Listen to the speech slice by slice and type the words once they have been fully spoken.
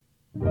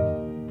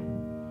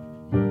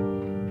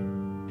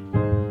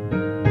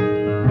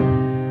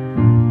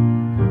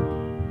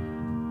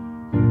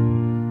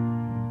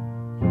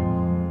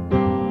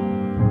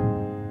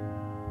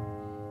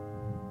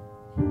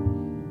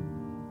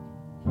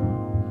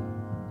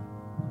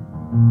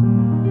Is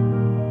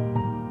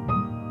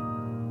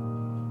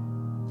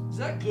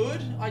that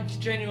good? I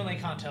genuinely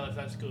can't tell if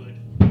that's good.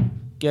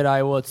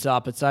 G'day, what's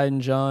up? It's Aiden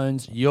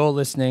Jones. You're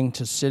listening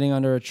to Sitting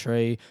Under a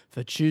Tree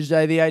for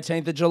Tuesday, the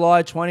 18th of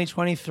July,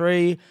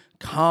 2023.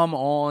 Come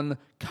on,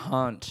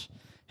 cunt.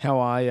 How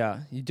are ya?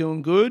 You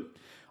doing good?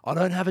 I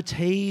don't have a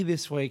tea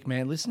this week,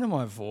 man. Listen to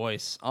my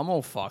voice. I'm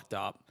all fucked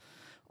up.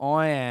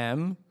 I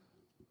am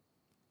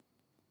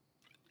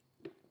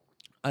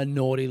a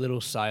naughty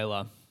little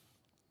sailor,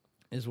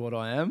 is what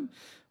I am.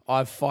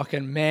 I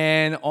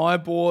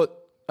bought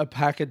a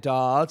pack of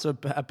darts, a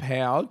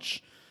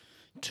pouch,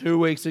 2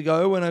 weeks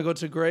ago when I got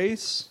to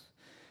Greece,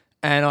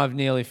 and I've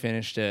nearly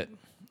finished it.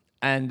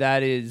 And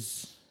that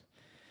is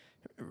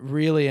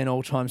really an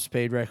all-time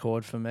speed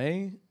record for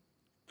me.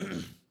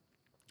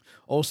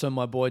 Also,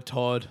 my boy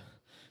Todd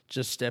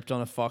just stepped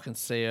on a fucking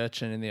sea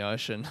urchin in the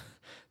ocean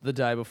the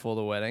day before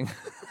the wedding.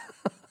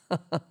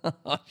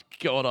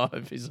 God, I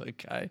hope he's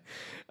okay.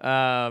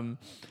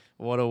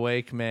 What a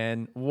week,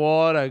 man.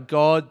 What a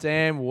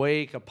goddamn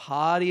week of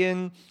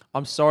partying.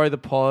 I'm sorry the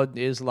pod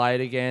is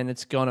late again.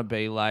 It's going to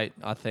be late,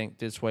 I think,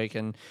 this week.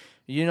 And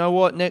you know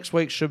what? Next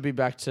week should be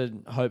back to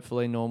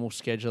hopefully normal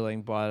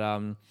scheduling. But,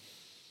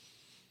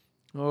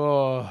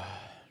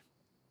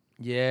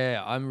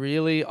 yeah,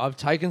 I've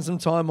taken some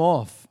time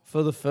off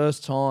for the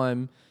first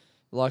time,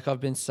 like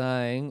I've been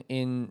saying,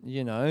 in,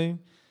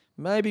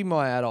 maybe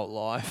my adult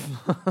life.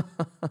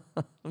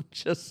 I'm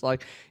just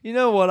like, you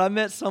know what? I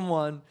met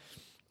someone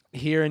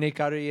here in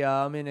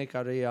Ikaria. I'm in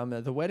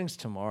Ikaria. The wedding's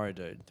tomorrow,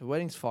 dude. The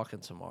wedding's fucking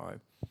tomorrow.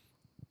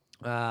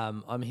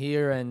 I'm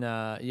here and,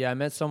 I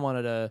met someone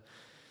at a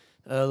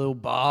little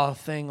bar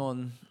thing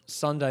on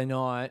Sunday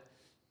night.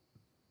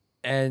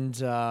 And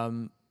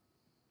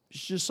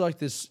she's just like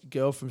this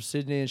girl from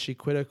Sydney, and she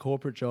quit her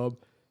corporate job.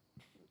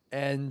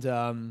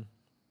 And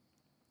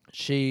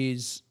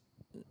she's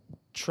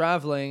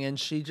traveling, and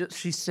she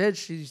said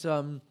she's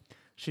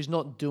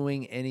not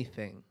doing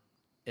anything.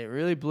 It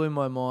really blew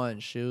my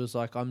mind. She was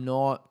like, I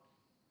don't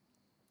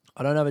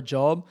have a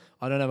job.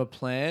 I don't have a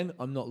plan.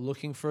 I'm not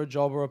looking for a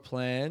job or a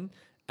plan.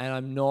 And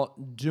I'm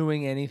not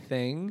doing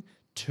anything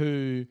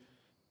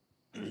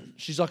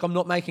she's like, I'm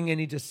not making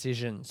any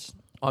decisions.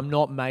 I'm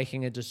not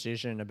making a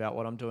decision about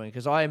what I'm doing.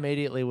 Because I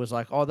immediately was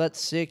like, oh, that's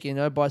sick.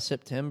 By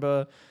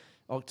September,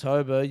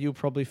 October, you'll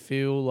probably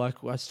feel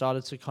like I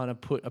started to kind of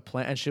put a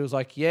plan. And she was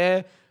like,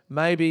 yeah,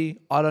 maybe,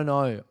 I don't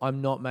know.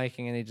 I'm not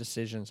making any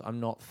decisions.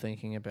 I'm not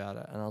thinking about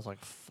it. And I was like,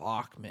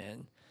 fuck,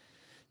 man.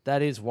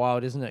 That is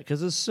wild, isn't it?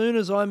 Because as soon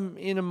as I'm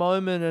in a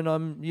moment and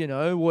I'm,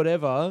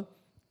 whatever,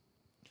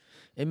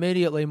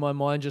 immediately my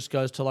mind just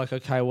goes to like,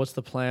 okay, what's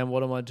the plan?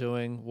 What am I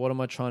doing? What am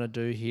I trying to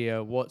do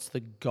here? What's the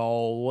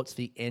goal? What's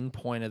the end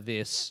point of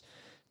this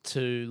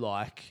to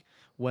like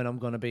when I'm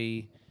going to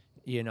be,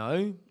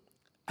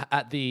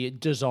 at the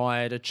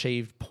desired,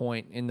 achieved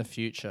point in the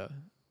future?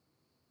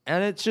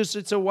 And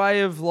it's a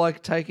way of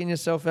like taking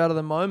yourself out of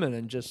the moment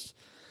and just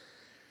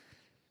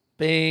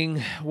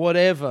being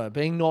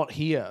not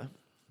here.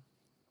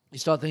 You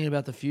start thinking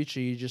about the future,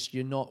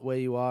 you're not where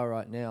you are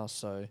right now.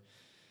 So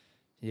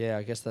yeah,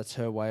 I guess that's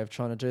her way of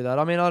trying to do that.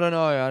 I mean, I don't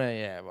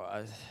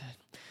know.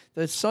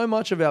 There's so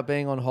much about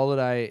being on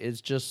holiday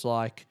is just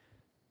like,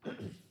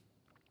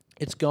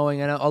 it's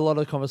going, and a lot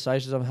of the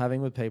conversations I'm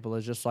having with people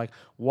is just like,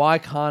 why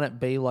can't it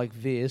be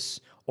like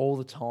this all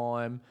the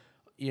time?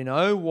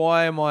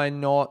 Why am I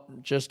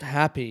not just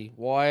happy?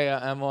 Why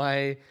am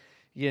I,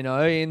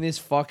 in this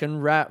fucking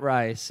rat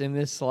race, in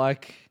this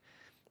like,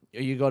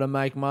 you got to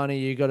make money,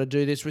 you got to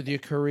do this with your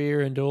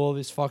career and do all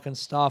this fucking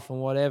stuff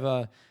and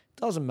whatever.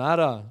 It doesn't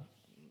matter.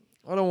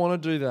 I don't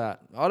want to do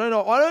that. I don't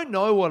know. I don't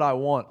know what I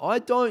want. I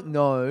don't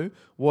know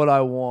what I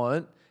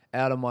want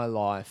out of my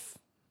life.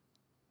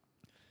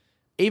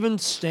 Even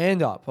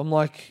stand up. I'm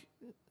like,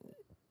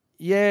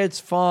 yeah,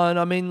 it's fun.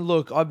 I mean,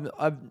 look,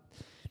 I've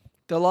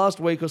the last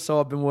week or so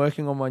I've been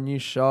working on my new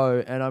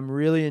show and I'm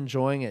really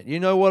enjoying it. You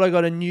know what? I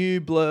got a new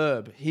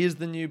blurb. Here's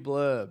the new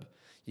blurb.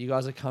 You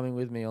guys are coming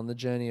with me on the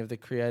journey of the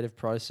creative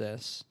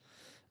process.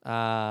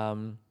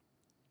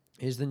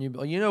 Here's the new...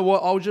 You know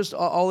what?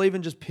 I'll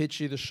even just pitch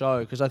you the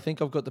show because I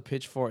think I've got the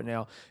pitch for it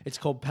now. It's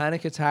called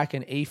Panic Attack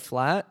in E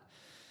flat.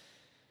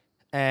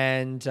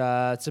 And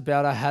it's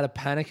about I had a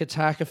panic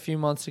attack a few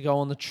months ago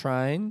on the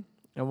train.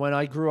 And when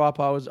I grew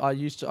up,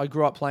 I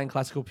grew up playing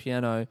classical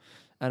piano,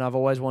 and I've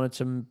always wanted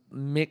to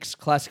mix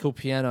classical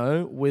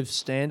piano with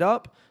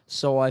stand-up.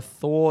 So I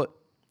thought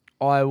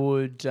I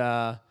would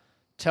tell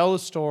the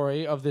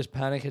story of this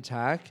panic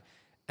attack,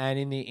 and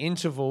in the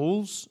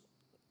intervals,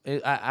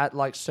 at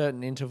like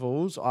certain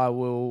intervals, I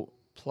will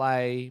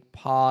play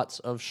parts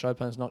of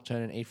Chopin's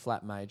Nocturne in E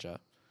flat major.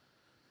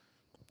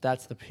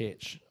 That's the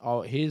pitch.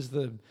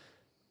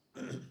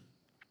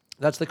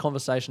 That's the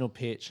conversational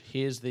pitch.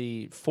 Here's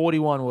the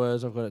 41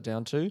 words I've got it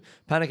down to.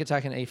 Panic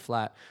attack in E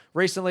flat.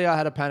 Recently, I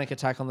had a panic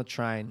attack on the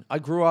train. I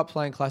grew up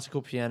playing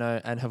classical piano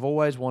and have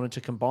always wanted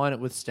to combine it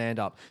with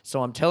stand-up.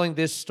 So I'm telling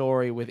this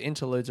story with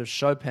interludes of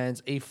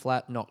Chopin's E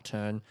flat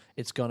Nocturne.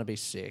 It's going to be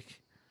sick.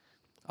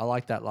 I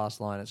like that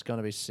last line. It's going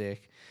to be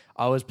sick.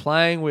 I was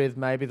playing with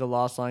maybe the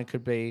last line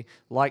could be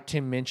like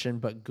Tim Minchin,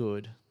 but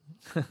good.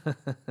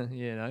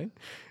 You know?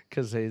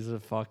 Because he's a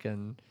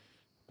fucking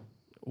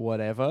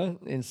whatever.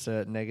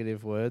 Insert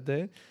negative word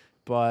there.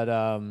 But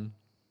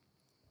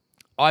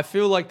I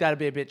feel like that'd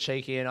be a bit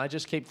cheeky, and I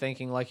just keep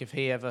thinking, like, if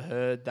he ever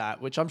heard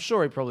that, which I'm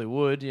sure he probably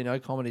would, you know,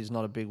 comedy's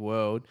not a big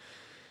world,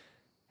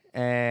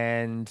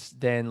 and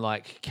then,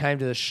 like, came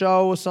to the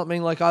show or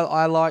something, like,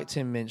 I liked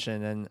Tim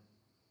Minchin, and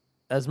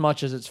as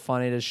much as it's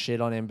funny to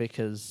shit on him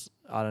because,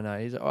 I don't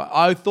know,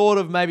 I thought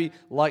of maybe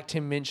like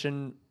Tim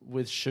Minchin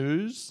with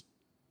shoes,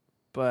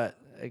 but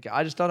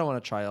I just don't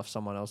want to trade off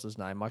someone else's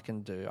name. I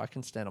can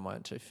stand on my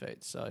own 2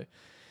 feet, so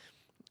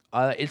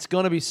it's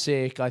going to be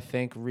sick, I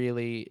think,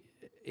 really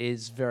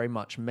is very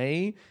much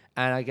me,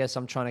 and I guess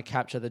I'm trying to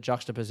capture the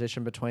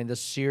juxtaposition between the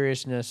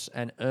seriousness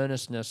and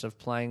earnestness of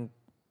playing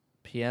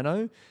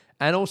piano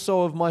and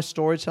also of my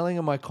storytelling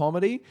and my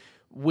comedy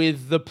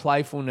with the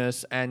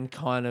playfulness and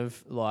kind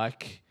of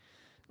like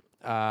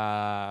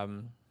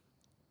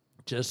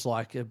just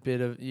like a bit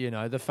of, you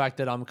know, the fact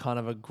that I'm kind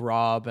of a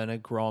grub and a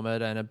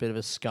grommet and a bit of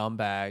a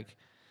scumbag.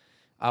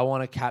 I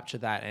want to capture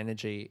that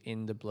energy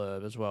in the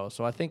blurb as well.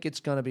 So I think it's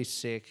going to be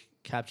sick,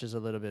 captures a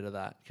little bit of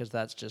that because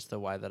that's just the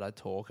way that I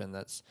talk, and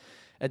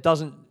it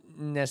doesn't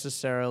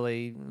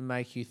necessarily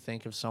make you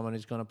think of someone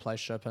who's going to play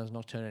Chopin's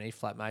Nocturne in E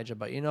flat major,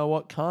 but you know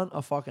what, cunt?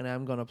 I fucking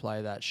am going to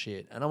play that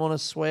shit, and I want to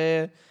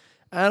swear,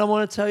 and I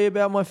want to tell you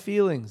about my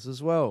feelings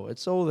as well.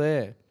 It's all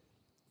there.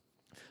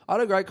 I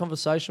had a great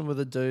conversation with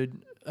a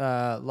dude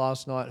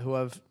last night who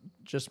I've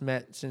just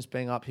met since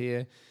being up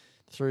here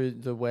through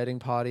the wedding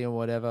party and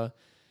whatever.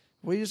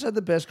 We just had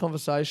the best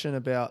conversation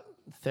about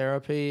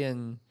therapy,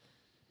 and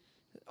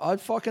I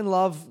fucking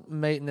love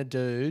meeting a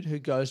dude who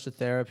goes to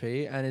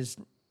therapy and is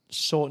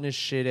sorting his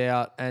shit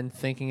out and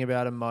thinking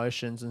about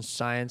emotions and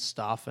saying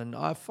stuff, and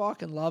I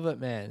fucking love it,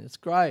 man. It's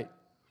great.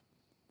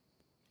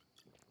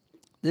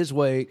 This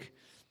week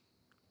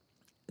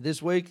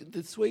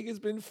has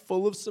been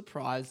full of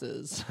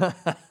surprises.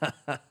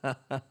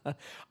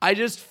 I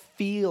just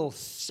feel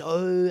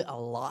so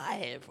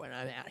alive when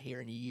I'm out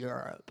here in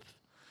Europe.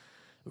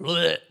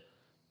 Blech.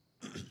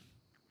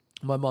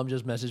 My mom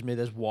just messaged me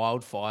there's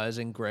wildfires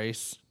in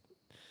Greece,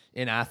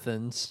 in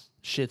Athens.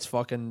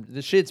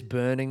 The shit's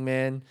burning,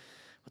 man.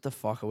 What the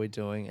fuck are we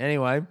doing?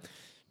 Anyway,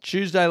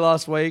 Tuesday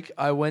last week,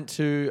 I went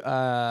to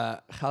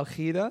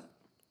Chalkida,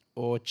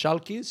 or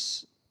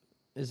Chalkis,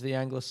 is the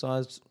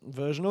anglicised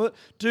version of it.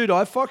 Dude,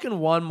 I fucking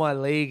won my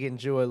league in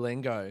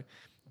Duolingo.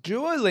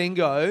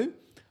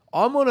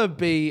 I'm going to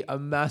be a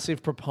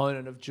massive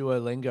proponent of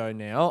Duolingo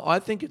now. I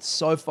think it's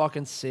so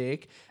fucking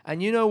sick.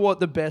 And you know what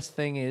the best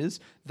thing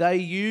is? They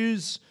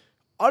use,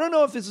 I don't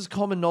know if this is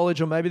common knowledge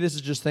or maybe this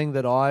is just thing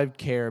that I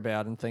care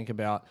about and think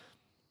about.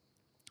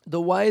 The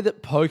way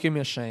that poker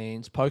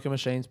machines, the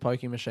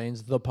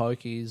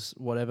pokies,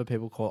 whatever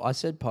people call it. I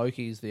said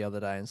pokies the other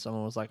day and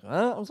someone was like,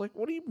 huh? I was like,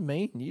 what do you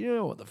mean? You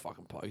know what the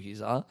fucking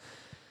pokies are.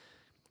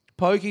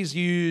 Pokies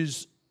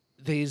use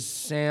these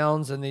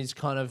sounds and these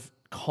kind of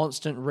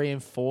constant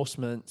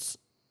reinforcements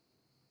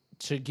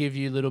to give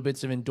you little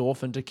bits of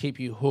endorphin to keep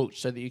you hooked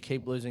so that you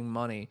keep losing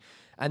money.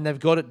 And they've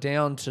got it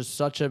down to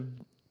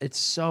it's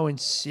so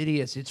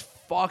insidious. It's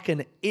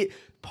fucking it.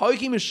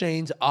 Pokie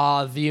machines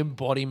are the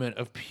embodiment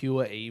of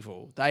pure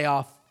evil. They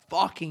are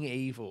fucking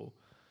evil.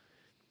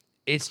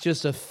 It's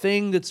just a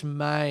thing that's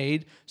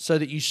made so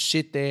that you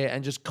sit there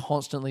and just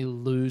constantly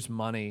lose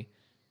money.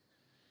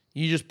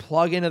 You just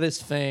plug into this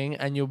thing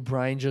and your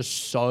brain just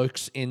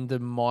soaks in the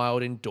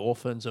mild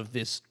endorphins of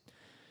this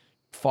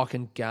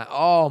fucking game.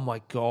 Oh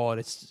my God,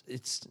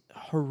 it's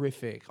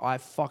horrific. I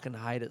fucking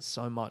hate it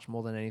so much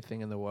more than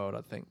anything in the world,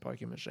 I think,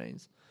 poker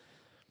machines.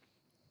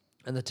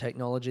 And the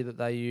technology that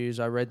they use.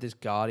 I read this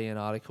Guardian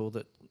article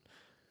that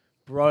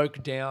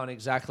broke down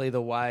exactly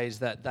the ways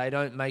that they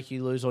don't make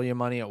you lose all your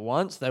money at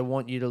once. They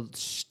want you to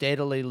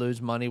steadily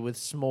lose money with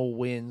small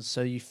wins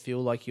so you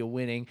feel like you're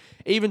winning,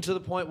 even to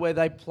the point where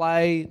they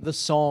play the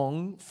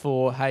song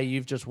for, hey,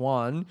 you've just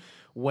won,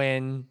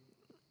 when,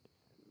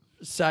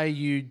 say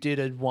you did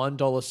a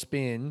 $1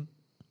 spin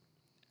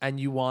and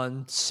you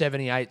won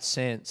 78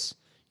 cents.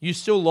 You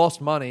still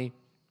lost money,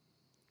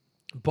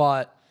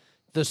 but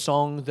the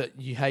song that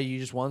you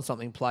just won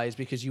something plays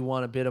because you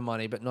won a bit of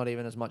money, but not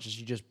even as much as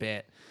you just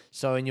bet.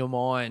 So in your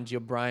mind, your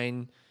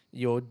brain,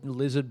 your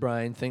lizard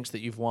brain thinks that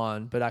you've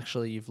won, but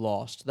actually you've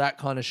lost. That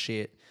kind of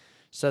shit.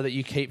 So that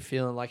you keep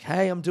feeling like,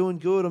 hey, I'm doing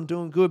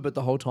good, but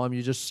the whole time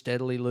you're just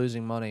steadily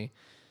losing money.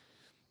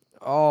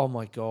 Oh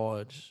my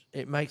God.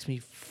 It makes me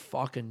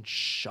fucking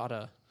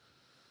shudder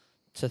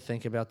to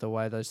think about the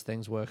way those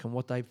things work and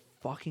what they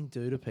fucking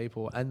do to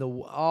people. And the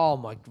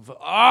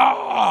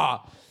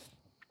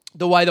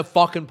way the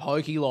fucking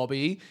pokey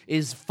lobby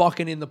is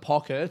fucking in the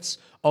pockets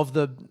of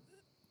the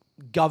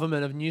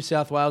government of New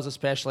South Wales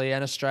especially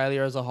and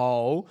Australia as a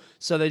whole.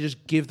 So they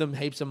just give them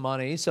heaps of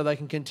money so they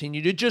can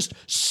continue to just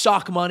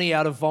suck money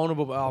out of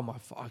vulnerable... Oh my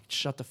fuck,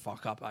 shut the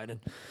fuck up, Aiden.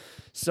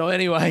 So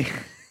anyway,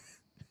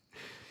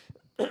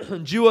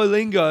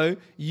 Duolingo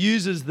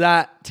uses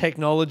that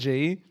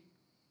technology,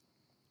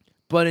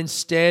 but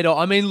instead,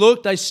 I mean,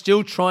 look, they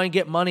still try and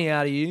get money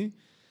out of you,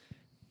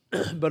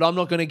 but I'm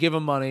not going to give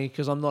them money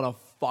because I'm not a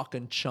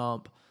fucking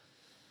chump.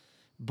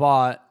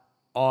 But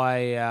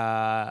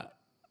I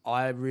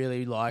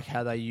really like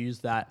how they use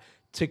that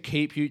to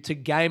keep you, to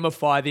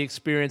gamify the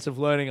experience of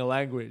learning a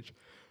language.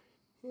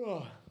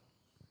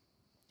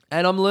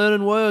 And I'm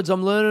learning words.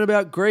 I'm learning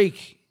about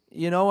Greek.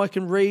 You know, I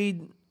can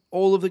read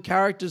all of the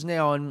characters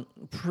now and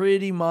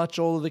pretty much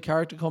all of the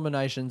character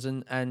combinations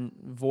and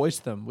voice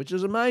them, which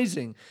is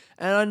amazing.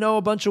 And I know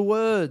a bunch of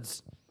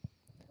words.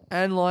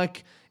 And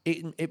like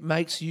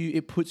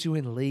it puts you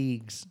in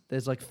leagues.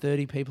 There's like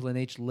 30 people in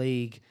each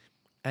league.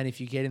 And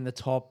if you get in the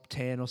top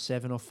 10 or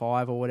 7 or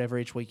 5 or whatever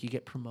each week, you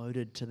get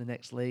promoted to the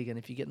next league. And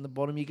if you get in the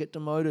bottom, you get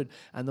demoted.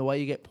 And the way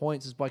you get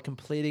points is by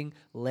completing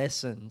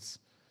lessons.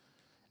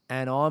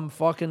 And I'm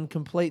fucking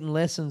completing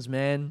lessons,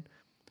 man.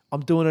 I'm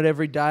doing it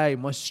every day.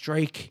 My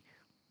streak.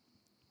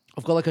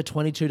 I've got like a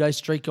 22-day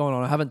streak going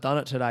on. I haven't done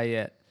it today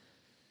yet.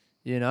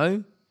 You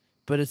know?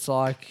 But it's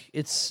like,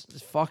 it's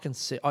fucking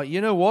sick. You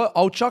know what?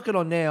 I'll chuck it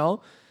on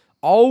now.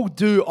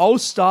 I'll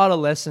start a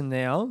lesson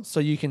now so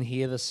you can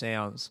hear the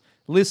sounds.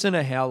 Listen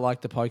to how like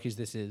the pokies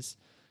this is.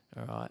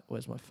 All right.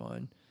 Where's my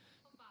phone?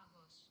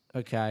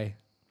 Okay.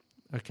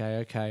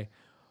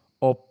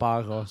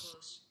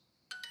 Opagos.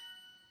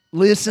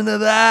 Listen to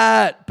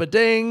that.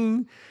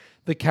 Ba-ding.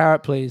 The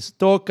carrot, please.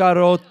 To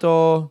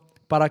karoto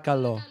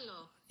parakalo.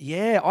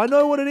 Yeah, I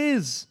know what it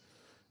is.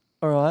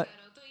 All right.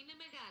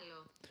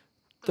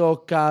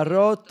 To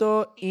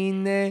karoto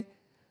ine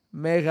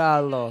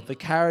megalo. The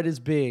carrot is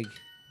big.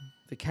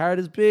 The carrot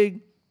is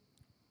big.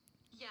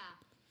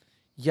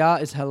 Ya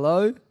is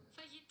hello.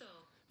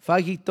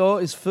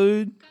 Fagito is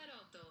food.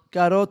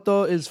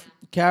 Karoto is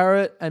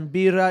carrot. And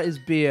bira is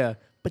beer.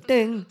 But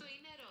then,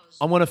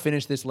 I want to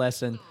finish this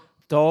lesson.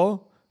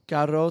 To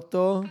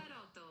karoto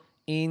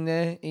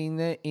ine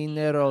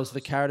rose.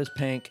 The carrot is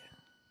pink.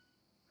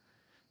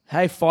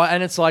 Hey, 5.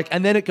 And it's like,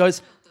 and then it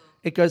goes,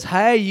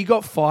 hey, you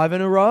got 5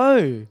 in a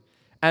row.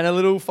 And a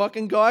little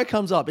fucking guy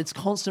comes up. It's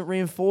constant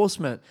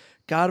reinforcement.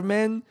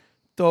 Carmen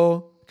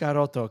to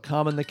karoto.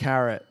 Carmen the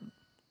carrot.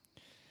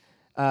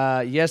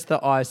 Yes,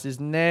 the ice is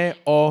ne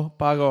o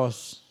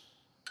pagos.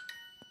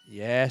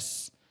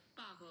 Yes.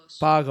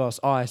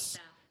 Pagos, ice.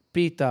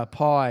 Pita,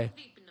 pie.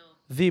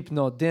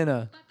 Vipno,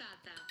 dinner.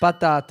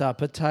 Patata,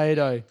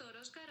 potato.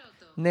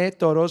 Ne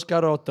toros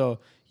karoto.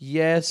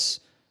 Yes,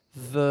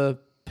 the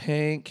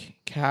pink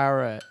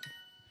carrot.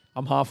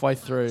 I'm halfway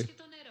through.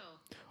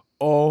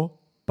 O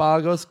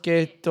pagos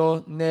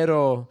keto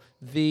nero.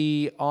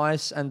 The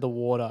ice and the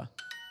water.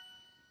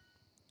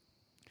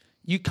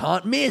 You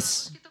can't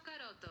miss.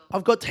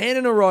 I've got 10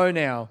 in a row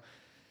now.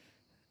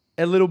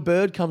 A little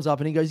bird comes up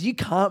and he goes, you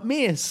can't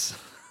miss.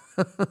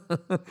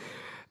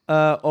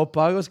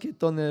 Opagos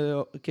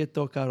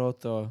keto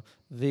karoto.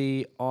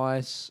 The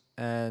ice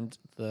and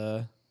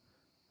the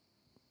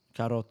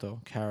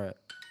karoto, carrot.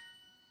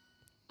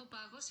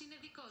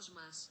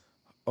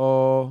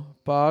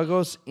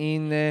 Opagos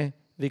ine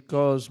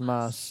dikos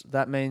mas.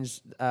 That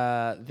means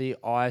the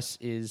ice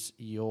is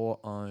your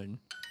own.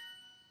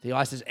 The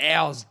ice is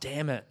ours,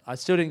 damn it. I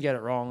still didn't get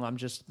it wrong. I'm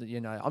just,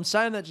 I'm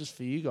saying that just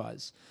for you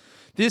guys.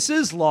 This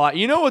is like,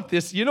 you know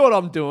what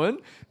I'm doing?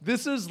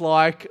 This is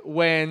like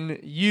when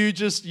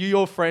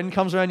your friend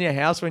comes around your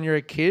house when you're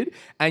a kid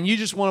and you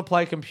just want to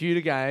play a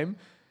computer game,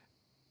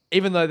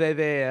 even though they're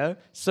there.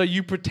 So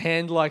you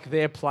pretend like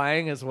they're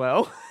playing as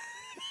well.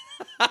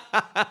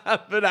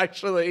 But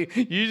actually,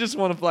 you just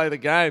want to play the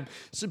game.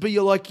 But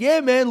you're like,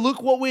 yeah, man,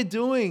 look what we're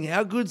doing.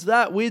 How good's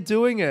that? We're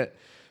doing it.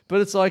 But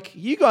it's like,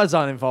 you guys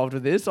aren't involved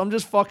with this. I want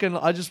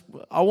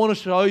to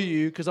show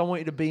you because I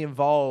want you to be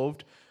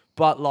involved.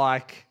 But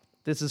like,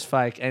 this is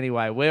fake.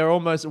 Anyway, we're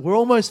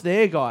almost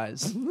there,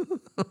 guys.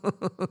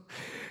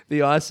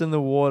 The ice and the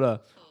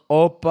water.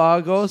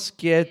 Opagos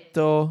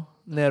keto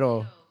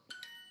nero.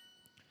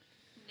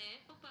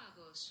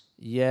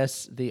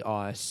 Yes, the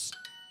ice.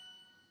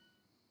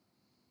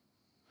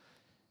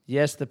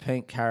 Yes, the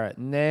pink carrot.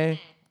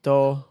 Ne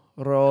to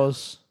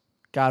ros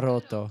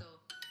karoto.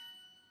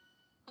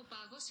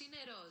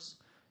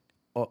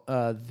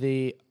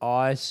 The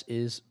ice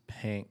is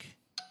pink.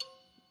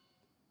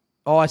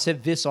 Oh, I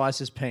said this ice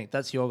is pink.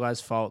 That's your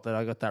guys' fault that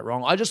I got that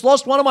wrong. I just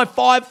lost one of my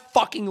 5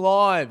 fucking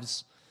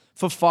lives.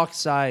 For fuck's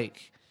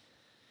sake.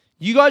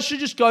 You guys should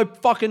just go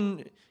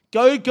fucking...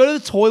 Go to the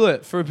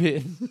toilet for a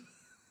bit.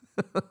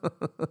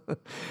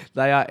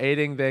 They are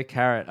eating their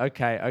carrot.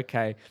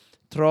 Okay.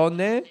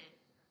 Trone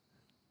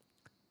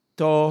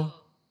to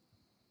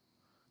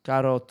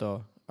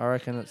karoto. I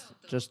reckon it's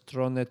just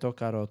trone to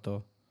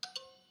karoto.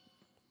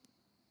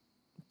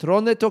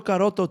 Trone to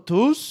karoto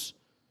tus?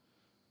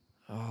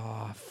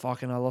 Oh,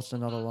 fucking! I lost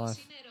another life.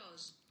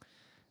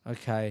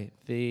 Okay,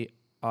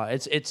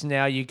 it's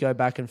now you go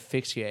back and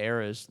fix your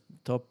errors.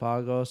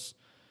 Topagos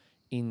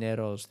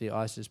ineros. The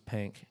ice is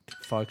pink.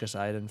 Focus,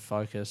 Aiden.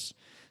 Focus.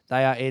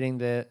 They are eating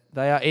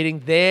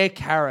their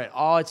carrot.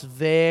 Oh, it's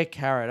their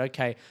carrot.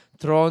 Okay.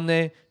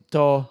 Trone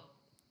to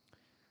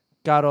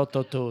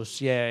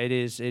Carototus. Yeah, it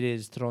is. It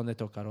is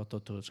troneto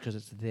carototus because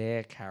it's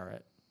their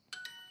carrot.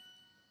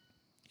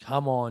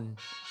 Come on.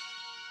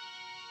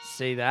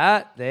 See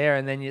that? There.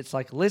 And then it's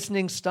like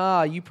listening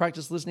star. You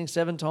practice listening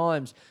 7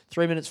 times.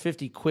 3 minutes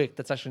 50. Quick.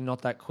 That's actually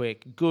not that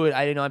quick. Good.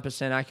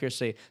 89%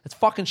 accuracy. That's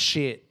fucking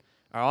shit.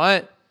 All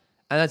right?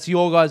 And that's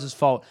your guys'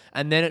 fault.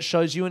 And then it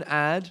shows you an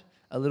ad,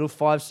 a little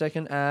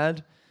 5-second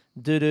ad.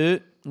 You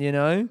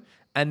know?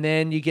 And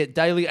then you get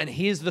daily. And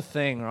here's the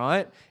thing,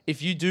 right?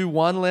 If you do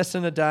 1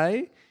 lesson a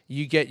day,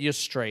 you get your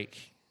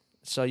streak.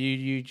 So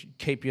you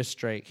keep your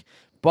streak.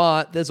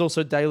 But there's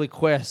also daily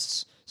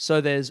quests. So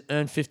there's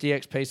earn 50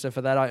 XP. So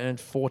for that, I earned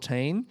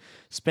 14.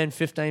 Spend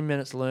 15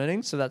 minutes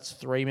learning. So that's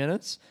 3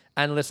 minutes.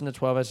 And listen to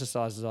 12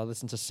 exercises. I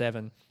listened to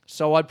 7.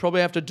 So I'd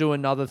probably have to do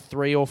another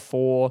 3 or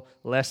 4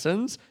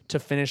 lessons to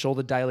finish all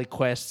the daily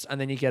quests. And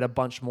then you get a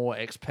bunch more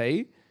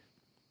XP.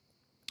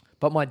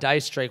 But my day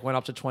streak went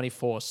up to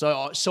 24.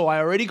 So I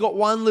already got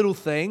 1 little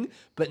thing.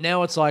 But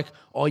now it's like,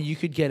 oh, you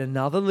could get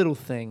another little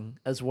thing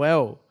as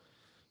well.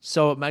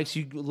 So it makes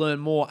you learn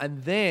more.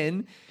 And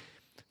then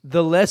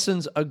the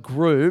lessons are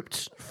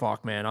grouped.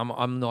 Fuck, man,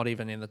 I'm not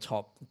even in the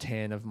top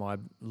 10 of my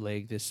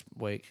league this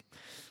week.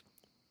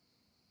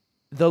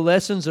 The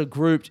lessons are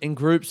grouped in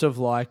groups of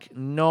like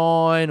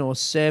 9 or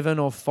 7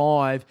 or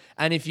 5.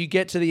 And if you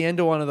get to the end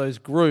of one of those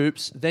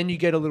groups, then you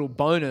get a little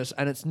bonus.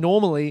 And it's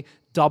normally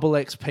double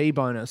XP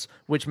bonus,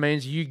 which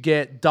means you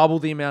get double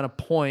the amount of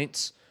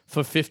points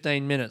for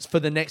 15 minutes,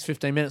 for the next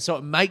 15 minutes. So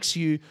it makes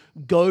you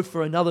go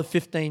for another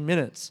 15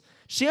 minutes.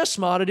 See how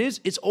smart it is?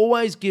 It's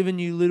always giving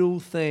you little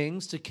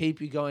things to keep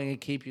you going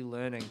and keep you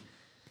learning.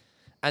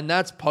 And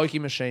that's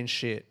Pokemachine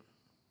shit.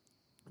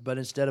 But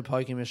instead of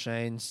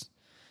Pokemachines,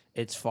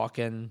 it's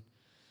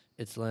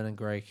learning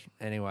Greek.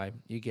 Anyway,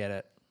 you get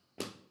it.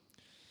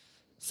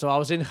 So I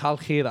was in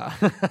Halkira.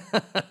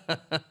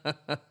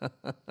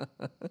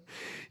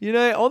 You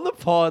know, on the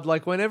pod,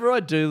 like whenever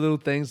I do little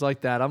things like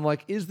that, I'm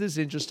like, is this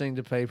interesting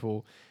to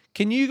people?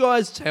 Can you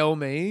guys tell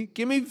me?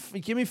 Give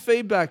me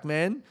feedback,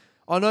 man.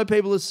 I know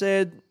people have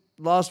said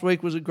last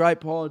week was a great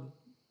pod.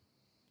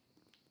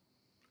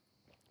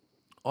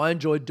 I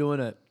enjoyed doing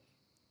it.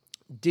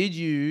 Did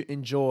you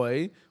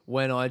enjoy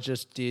when I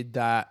just did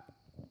that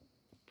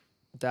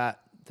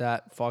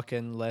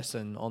fucking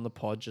lesson on the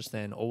pod just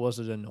then, or was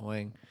it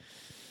annoying?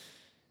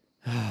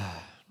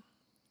 I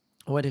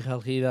went to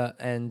Khalkhida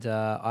and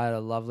I had a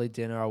lovely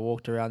dinner. I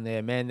walked around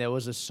there. Man, there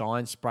was a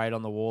sign sprayed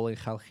on the wall in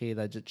Khalkhida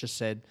that just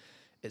said,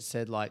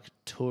 like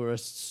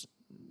tourists,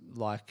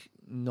 like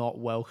not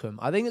welcome.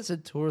 I think it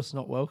said tourists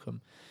not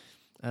welcome.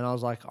 And I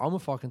was like, I'm a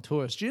fucking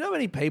tourist. Do you know how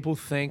many people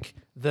think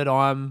that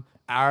I'm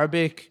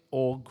Arabic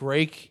or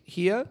Greek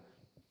here?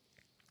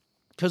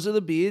 Because of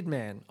the beard,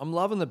 man. I'm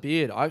loving the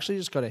beard. I actually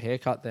just got a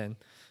haircut then.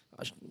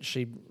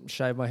 She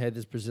shaved my head,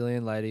 this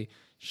Brazilian lady,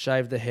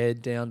 shaved the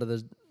head down to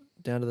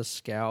the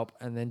scalp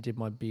and then did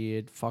my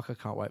beard. Fuck, I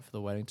can't wait for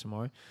the wedding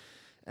tomorrow.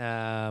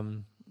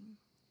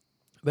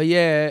 But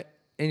yeah,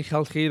 in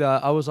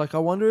Khalkhida, I was like, I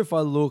wonder if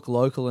I look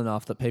local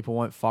enough that people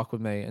won't fuck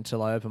with me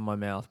until I open my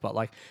mouth. But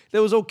like,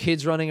 there was all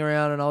kids running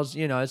around and I was,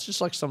 it's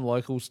just like some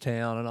locals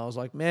town. And I was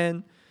like,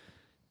 man,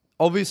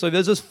 obviously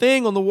there's this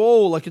thing on the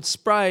wall, like it's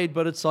sprayed,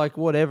 but it's like,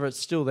 whatever, it's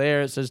still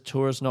there. It says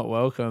tourists not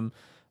welcome.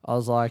 I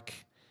was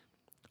like,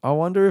 I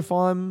wonder if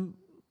I'm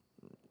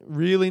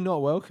really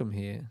not welcome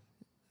here.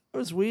 It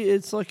was weird.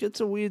 It's like, it's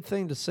a weird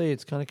thing to see.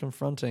 It's kind of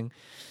confronting.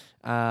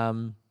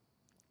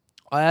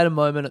 I had a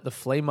moment at the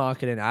flea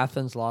market in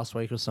Athens last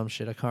week or some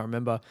shit, I can't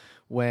remember,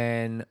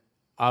 when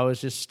I was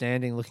just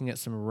standing looking at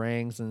some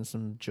rings and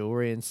some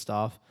jewelry and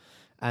stuff,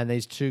 and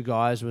these 2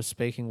 guys were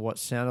speaking what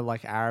sounded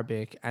like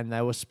Arabic, and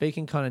they were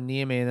speaking kind of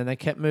near me, and then they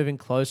kept moving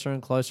closer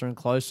and closer and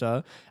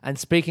closer, and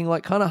speaking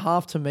like kind of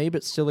half to me,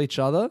 but still each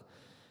other.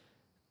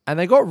 And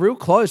they got real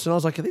close, and I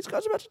was like, are these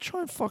guys about to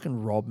try and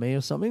fucking rob me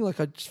or something? Like,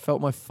 I just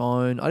felt my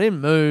phone. I didn't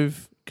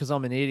move because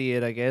I'm an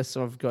idiot, I guess.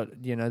 So I've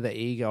got, the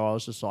ego. I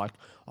was just like,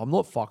 I'm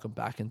not fucking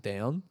backing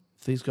down.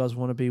 If these guys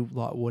want to be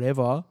like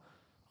whatever,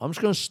 I'm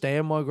just going to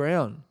stand my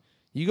ground.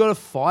 You got to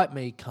fight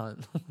me,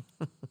 cunt.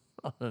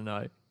 I don't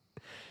know.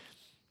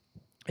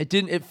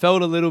 It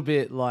felt a little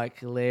bit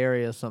like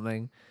Larry or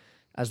something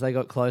as they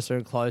got closer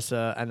and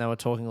closer and they were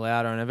talking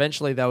louder. And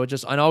eventually they were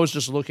and I was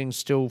just looking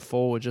still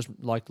forward, just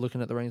like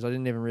looking at the rings. I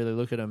didn't even really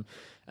look at them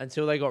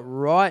until they got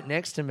right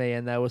next to me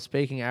and they were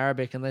speaking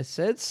Arabic and they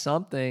said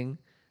something.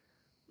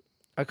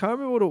 I can't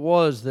remember what it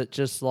was that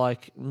just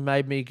like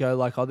made me go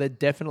like, oh, they're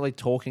definitely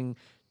talking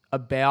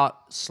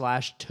about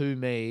 / to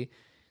me.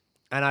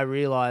 And I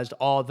realized,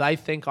 oh, they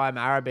think I'm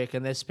Arabic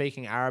and they're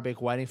speaking Arabic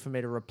waiting for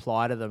me to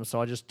reply to them.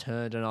 So I just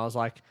turned and I was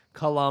like,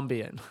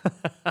 Colombian.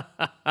 They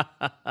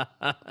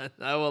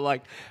were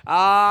like,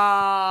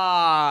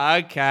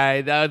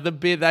 okay. The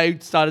beard, they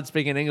started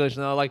speaking English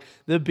and they were like,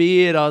 the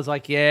beard. I was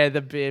like, yeah,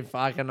 the beard.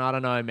 Fucking, I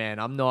don't know, man.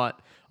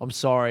 I'm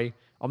sorry.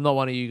 I'm not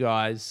one of you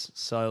guys.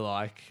 So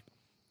like,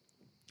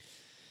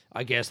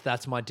 I guess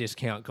that's my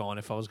discount gone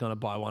if I was going to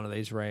buy one of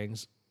these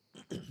rings.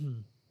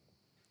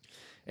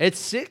 It's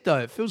sick though.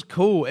 It feels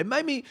cool. It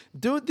made me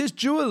do this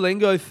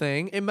Duolingo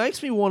thing. It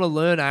makes me want to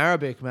learn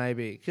Arabic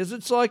maybe because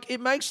it's like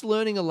it makes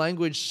learning a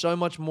language so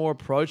much more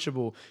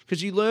approachable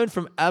because you learn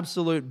from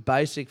absolute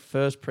basic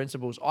first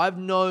principles. I've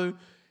know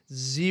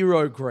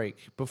zero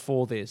Greek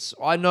before this.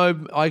 I know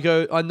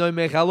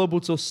Megalo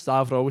Buto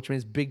Stavro, which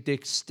means big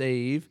dick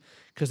Steve,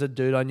 because a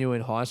dude I knew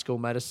in high school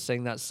made us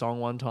sing that song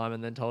one time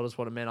and then told us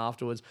what it meant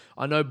afterwards.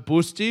 I know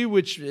Busti,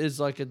 which is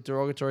like a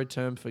derogatory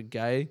term for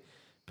gay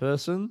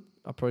person.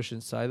 I probably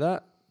shouldn't say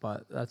that,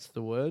 but that's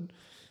the word.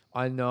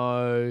 I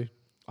know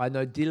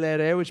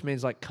dilere, which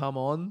means like come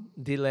on,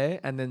 dile,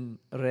 and then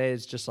re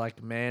is just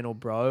like man or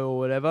bro or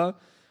whatever.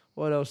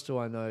 What else do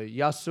I know?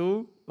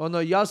 Yasu. Oh no,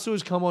 Yasu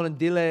is come on, and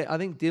dile, I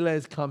think dile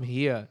is come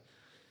here.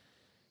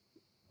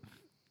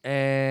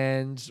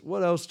 And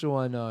what else do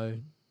I know?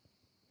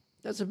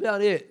 That's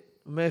about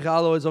it.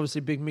 Megalo is obviously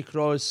big,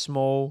 Mikro is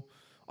small.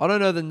 I don't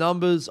know the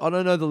numbers. I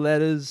don't know the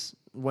letters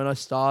when I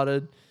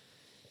started.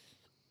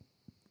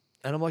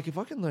 And I'm like, if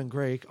I can learn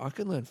Greek, I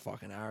can learn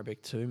fucking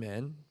Arabic too,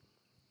 man.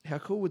 How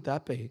cool would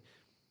that be?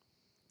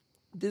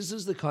 This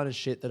is the kind of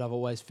shit that I've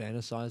always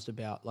fantasized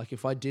about. Like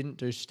if I didn't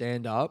do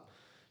stand-up,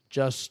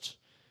 just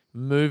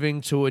moving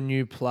to a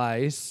new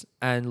place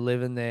and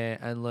living there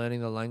and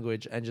learning the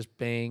language and just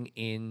being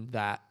in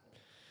that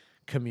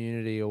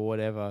community or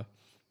whatever.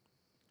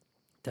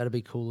 That'd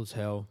be cool as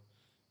hell.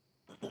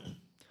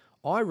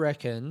 I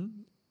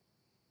reckon...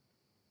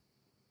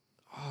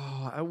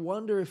 I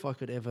wonder if I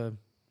could ever...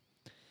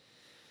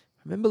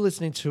 I remember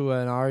listening to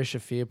an Irish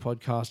Affair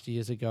podcast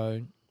years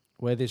ago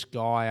where this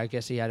guy, I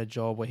guess he had a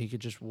job where he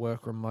could just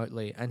work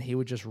remotely and he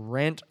would just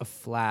rent a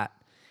flat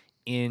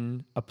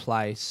in a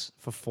place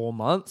for 4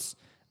 months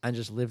and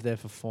just live there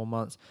for 4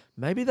 months.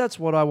 Maybe that's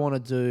what I want to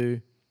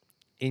do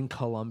in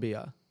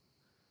Colombia.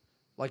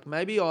 Like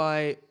maybe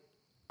I've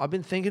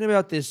been thinking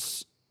about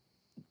this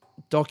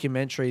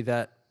documentary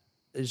that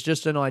is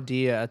just an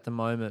idea at the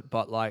moment,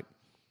 but like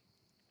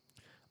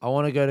I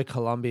want to go to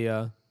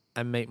Colombia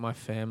and meet my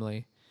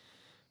family.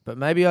 But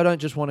maybe I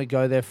don't just want to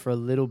go there for a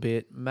little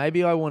bit.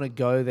 Maybe I want to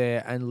go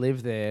there and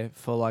live there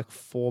for like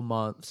 4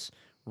 months,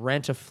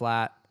 rent a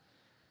flat,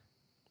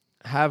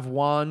 have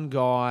one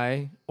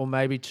guy or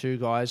maybe two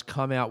guys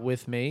come out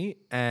with me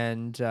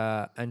and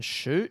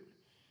shoot.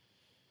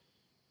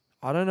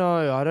 I don't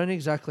know. I don't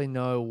exactly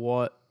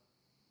know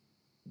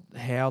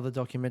how the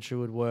documentary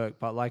would work,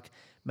 but like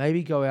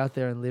maybe go out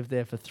there and live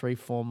there for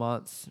 3-4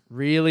 months,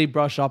 really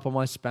brush up on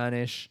my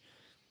Spanish,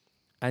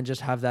 and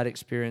just have that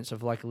experience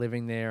of like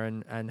living there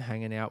and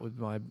hanging out with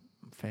my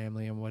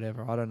family and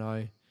whatever. I don't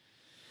know.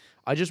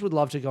 I just would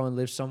love to go and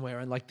live somewhere.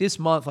 And like this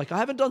month, like I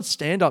haven't done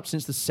stand-up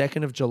since the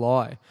 2nd of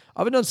July. I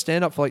haven't done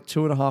stand-up for like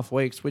 2.5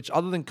 weeks, which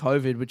other than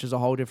COVID, which is a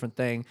whole different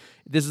thing,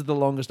 this is the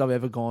longest I've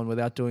ever gone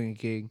without doing a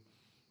gig.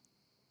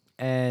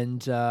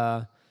 And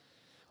I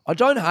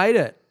don't hate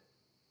it.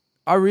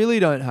 I really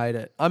don't hate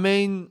it. I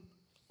mean,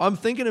 I'm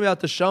thinking about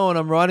the show and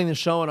I'm writing the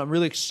show and I'm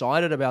really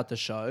excited about the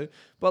show.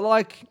 But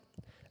like...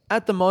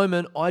 at the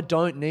moment, I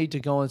don't need to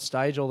go on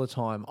stage all the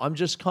time. I'm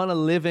just kind of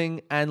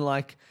living and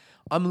like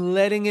I'm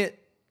letting it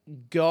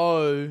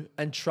go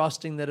and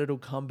trusting that it'll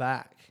come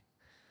back.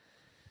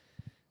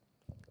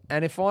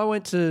 And if I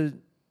went to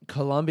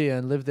Colombia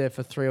and lived there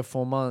for 3 or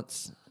 4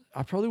 months,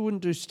 I probably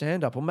wouldn't do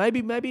stand-up. Or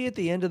maybe at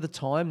the end of the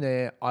time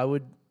there, I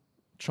would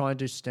try and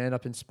do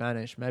stand-up in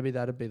Spanish. Maybe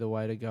that'd be the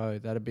way to go.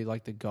 That'd be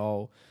like the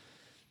goal.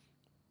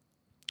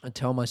 And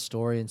tell my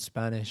story in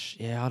Spanish.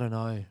 Yeah, I don't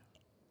know.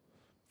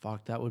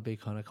 Fuck, that would be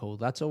kind of cool.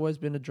 That's always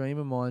been a dream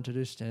of mine to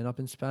do stand-up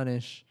in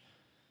Spanish.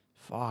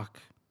 Fuck.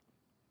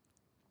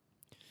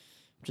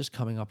 I'm just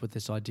coming up with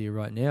this idea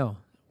right now.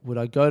 Would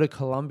I go to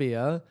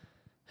Colombia,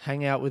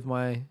 hang out with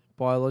my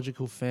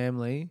biological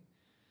family,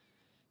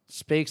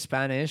 speak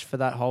Spanish for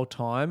that whole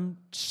time,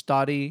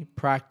 study,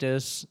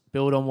 practice,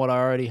 build on what I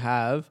already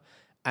have,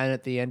 and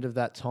at the end of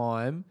that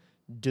time,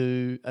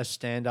 do a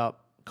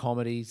stand-up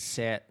comedy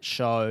set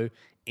show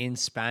in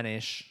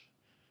Spanish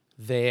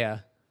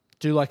there.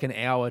 Do like an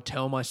hour,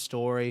 tell my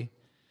story.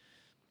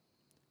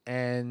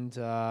 And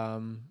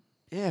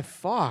yeah,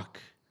 fuck.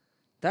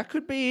 That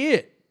could be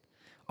it.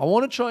 I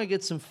want to try and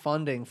get some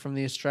funding from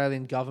the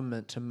Australian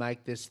government to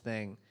make this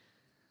thing.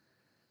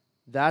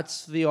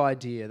 That's the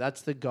idea.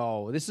 That's the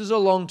goal. This is a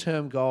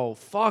long-term goal.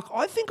 Fuck,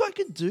 I think I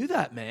could do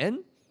that,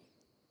 man.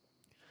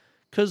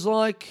 Because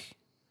like,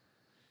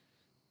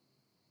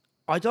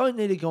 I don't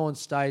need to go on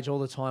stage all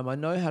the time. I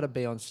know how to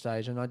be on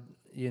stage and I,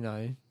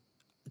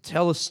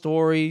 tell a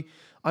story.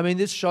 I mean,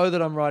 this show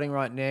that I'm writing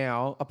right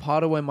now, a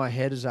part of where my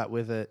head is at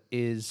with it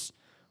is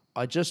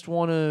I just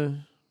want to...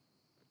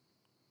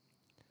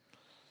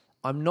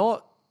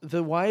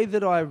 The way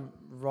that I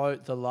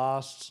wrote the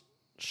last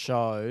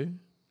show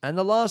and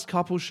the last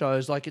couple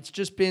shows, like it's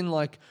just been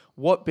like,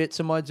 what bits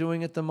am I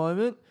doing at the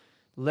moment?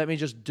 Let me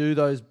just do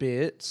those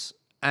bits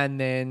and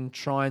then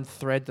try and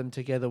thread them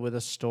together with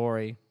a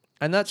story.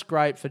 And that's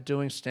great for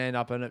doing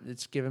stand-up and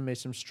it's given me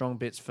some strong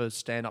bits for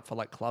stand-up, for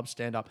like club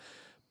stand-up.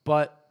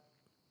 But...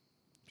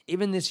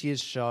 even this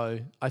year's show,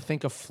 I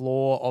think a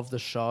flaw of the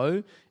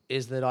show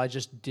is that I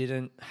just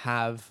didn't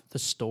have the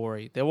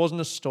story. There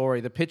wasn't a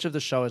story. The pitch of the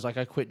show is like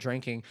I quit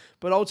drinking,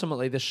 but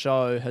ultimately the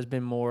show has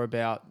been more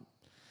about,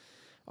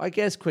 I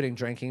guess, quitting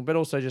drinking, but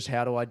also just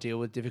how do I deal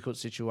with difficult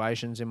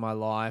situations in my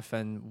life,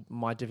 and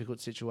my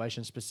difficult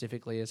situation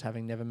specifically is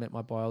having never met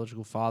my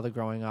biological father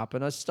growing up.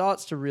 And it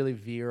starts to really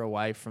veer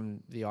away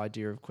from the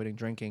idea of quitting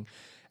drinking.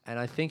 And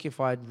I think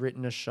if I'd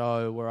written a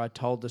show where I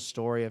told the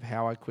story of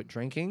how I quit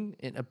drinking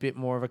in a bit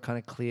more of a kind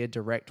of clear,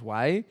 direct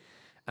way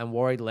and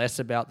worried less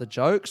about the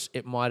jokes,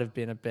 it might have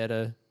been a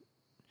better,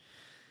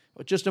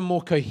 or just a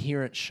more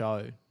coherent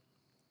show.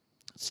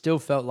 Still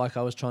felt like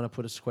I was trying to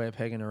put a square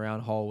peg in a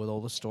round hole with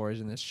all the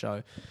stories in this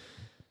show.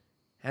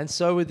 And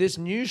so with this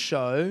new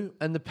show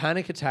and the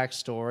panic attack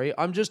story,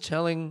 I'm just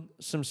telling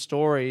some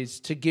stories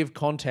to give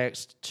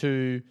context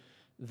to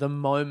the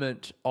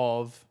moment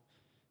of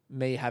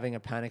me having a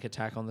panic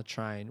attack on the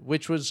train,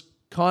 which was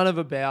kind of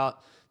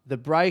about the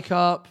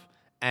breakup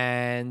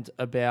and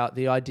about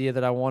the idea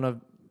that I want to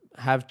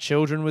have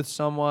children with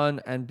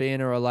someone and be in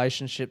a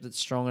relationship that's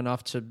strong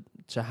enough to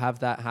have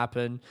that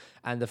happen,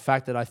 and the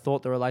fact that I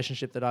thought the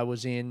relationship that I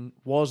was in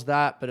was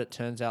that, but it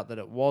turns out that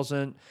it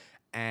wasn't,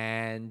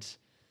 and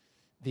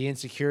the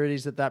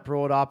insecurities that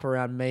brought up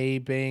around me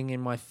being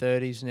in my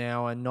 30s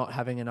now and not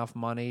having enough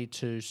money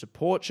to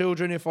support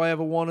children if I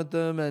ever wanted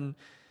them, and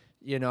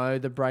you know,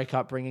 the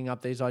breakup bringing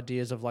up these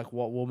ideas of like,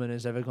 what woman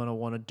is ever going to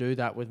want to do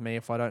that with me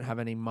if I don't have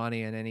any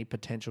money and any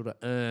potential to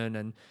earn.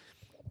 And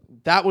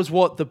that was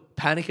what the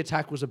panic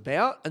attack was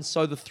about. And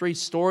so the 3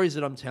 stories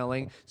that I'm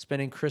telling,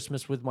 spending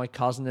Christmas with my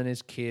cousin and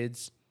his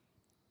kids,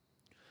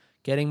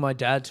 getting my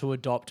dad to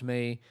adopt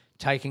me,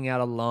 taking out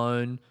a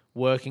loan,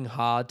 working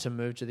hard to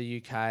move to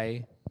the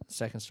UK,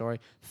 second story.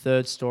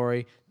 Third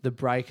story, the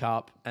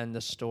breakup and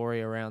the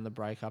story around the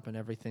breakup and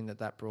everything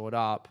that brought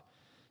up.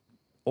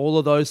 All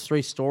of those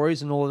 3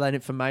 stories and all of that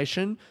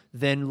information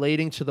then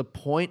leading to the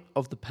point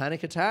of the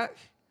panic attack,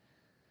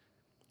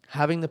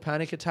 having the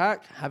panic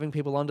attack, having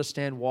people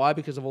understand why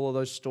because of all of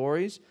those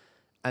stories,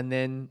 and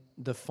then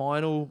the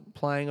final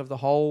playing of the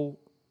whole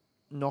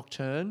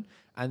nocturne.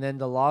 And then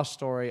the last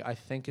story I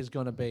think is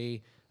going to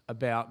be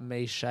about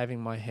me shaving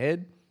my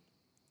head.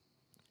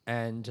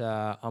 And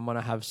I'm going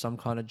to have some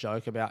kind of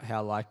joke about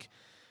how like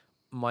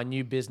my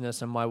new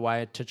business and my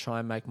way to try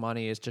and make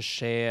money is to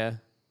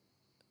share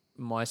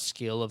my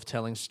skill of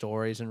telling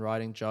stories and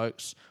writing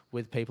jokes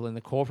with people in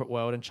the corporate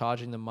world and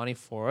charging them money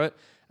for it.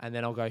 And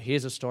then I'll go,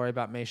 here's a story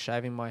about me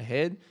shaving my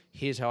head.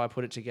 Here's how I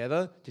put it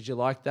together. Did you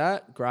like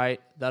that?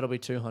 Great. That'll be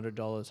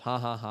 $200. Ha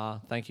ha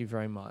ha. Thank you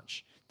very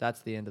much.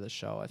 That's the end of the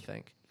show, I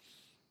think.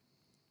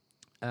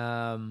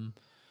 But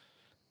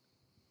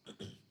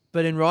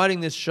in writing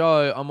this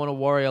show, I'm going to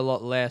worry a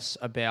lot less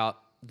about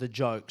the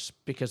jokes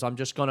because I'm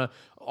just going to...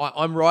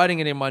 I'm writing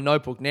it in my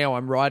notebook now.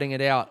 I'm writing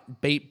it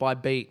out beat by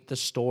beat, the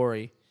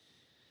story.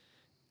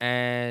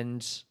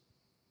 And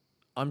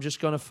I'm just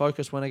going to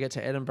focus when I get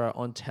to Edinburgh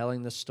on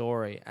telling the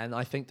story. And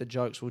I think the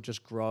jokes will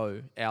just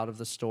grow out of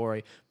the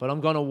story. But I'm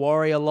going to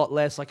worry a lot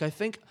less. Like I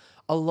think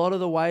a lot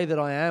of the way that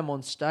I am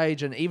on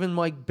stage and even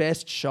my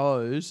best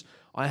shows,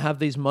 I have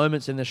these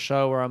moments in the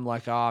show where I'm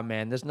like, oh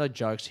man, there's no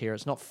jokes here.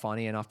 It's not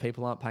funny enough.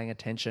 People aren't paying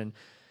attention.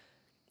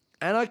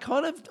 And I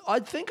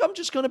think I'm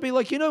just going to be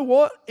like, you know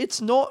what? It's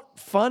not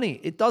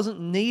funny. It doesn't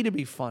need to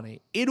be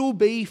funny. It'll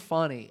be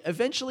funny.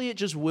 Eventually it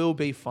just will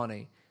be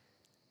funny.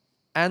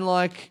 And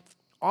like,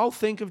 I'll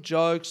think of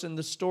jokes and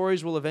the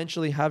stories will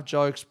eventually have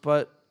jokes,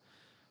 but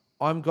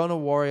I'm going to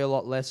worry a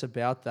lot less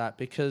about that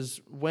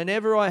because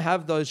whenever I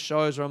have those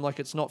shows where I'm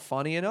like, it's not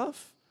funny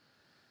enough,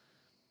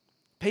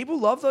 people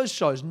love those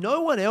shows.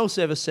 No one else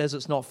ever says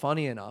it's not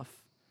funny enough.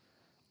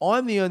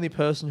 I'm the only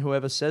person who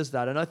ever says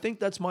that. And I think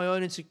that's my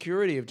own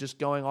insecurity of just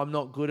going, I'm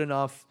not good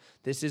enough.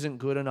 This isn't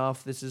good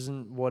enough. This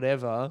isn't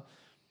whatever.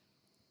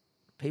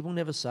 People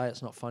never say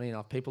it's not funny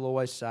enough. People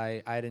always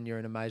say, Aiden, you're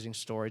an amazing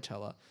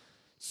storyteller.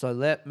 So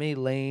let me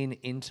lean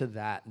into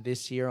that.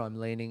 This year, I'm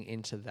leaning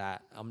into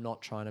that. I'm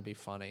not trying to be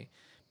funny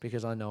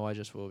because I know I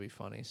just will be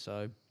funny.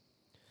 So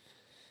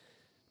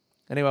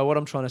anyway, what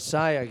I'm trying to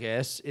say, I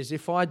guess, is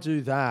if I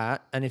do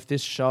that and if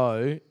this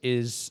show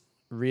is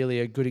really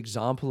a good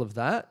example of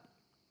that,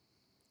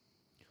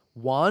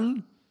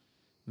 one,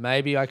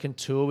 maybe I can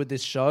tour with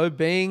this show.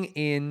 Being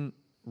in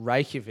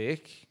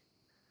Reykjavik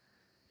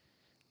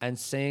and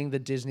seeing the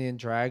Disney and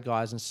drag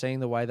guys and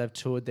seeing the way they've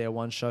toured their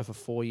one show for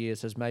 4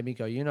 years has made me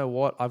go, you know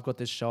what? I've got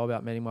this show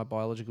about meeting my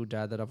biological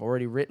dad that I've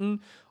already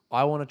written.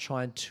 I want to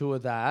try and tour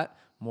that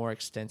more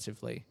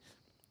extensively.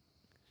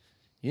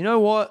 You know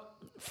what?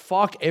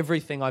 Fuck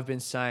everything I've been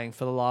saying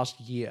for the last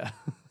year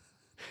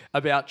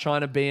about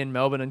trying to be in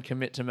Melbourne and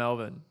commit to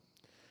Melbourne.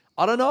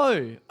 I don't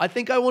know. I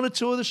think I want to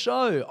tour the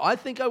show. I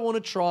think I want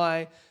to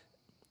try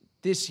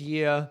this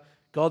year.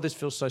 God, this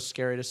feels so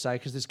scary to say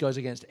because this goes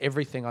against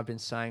everything I've been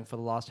saying for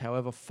the last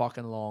however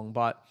fucking long.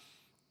 But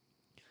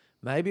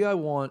maybe I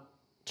want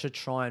to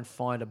try and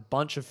find a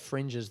bunch of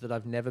fringes that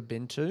I've never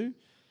been to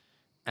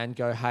and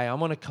go, hey, I'm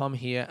going to come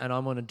here and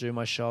I'm going to do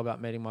my show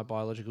about meeting my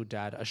biological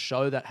dad. A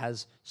show that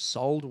has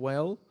sold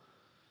well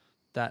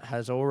that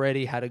has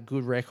already had a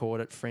good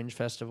record at fringe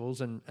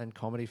festivals and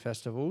comedy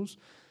festivals.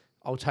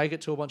 I'll take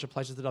it to a bunch of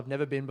places that I've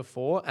never been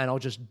before, and I'll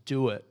just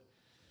do it.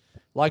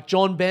 Like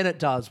John Bennett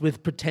does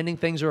with Pretending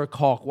Things Are a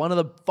Cock. One of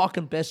the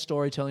fucking best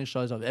storytelling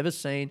shows I've ever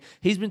seen.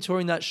 He's been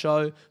touring that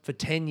show for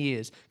 10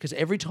 years because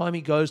every time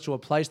he goes to a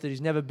place that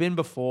he's never been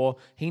before,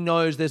 he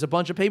knows there's a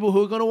bunch of people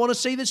who are going to want to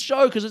see this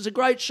show because it's a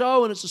great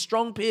show and it's a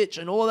strong pitch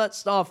and all of that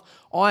stuff.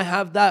 I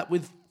have that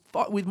with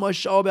my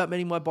show about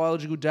meeting my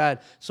biological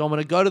dad. So I'm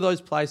going to go to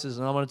those places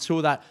and I'm going to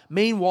tour that.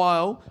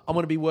 Meanwhile, I'm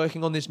going to be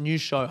working on this new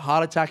show,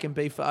 Heart Attack in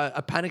B flat,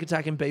 a Panic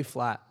Attack in B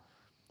flat.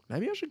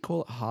 Maybe I should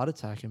call it Heart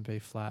Attack in B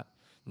flat.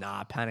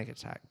 Nah, Panic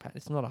Attack.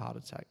 It's not a heart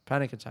attack.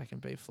 Panic Attack in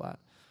B flat.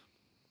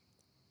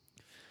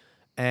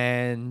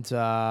 And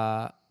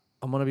I'm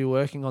going to be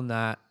working on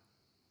that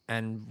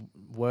and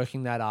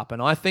working that up.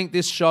 And I think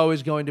this show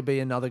is going to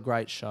be another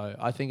great show.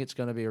 I think it's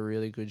going to be a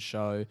really good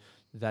show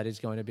that is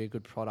going to be a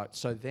good product.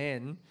 So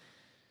then,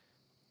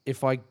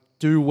 if I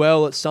do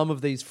well at some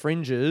of these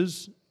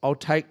fringes, I'll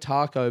take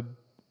Taco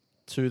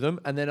to them.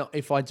 And then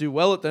if I do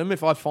well at them,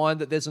 if I find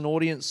that there's an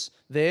audience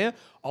there,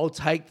 I'll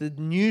take the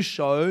new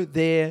show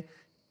there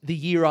the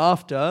year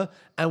after,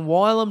 and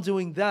while I'm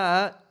doing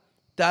that,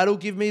 that'll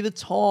give me the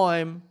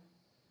time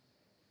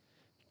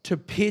to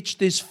pitch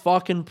this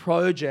fucking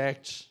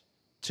project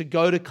to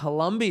go to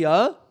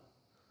Colombia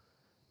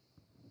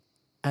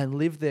and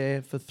live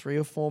there for 3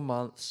 or 4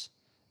 months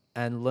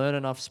and learn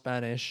enough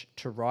Spanish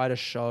to write a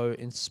show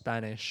in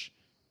Spanish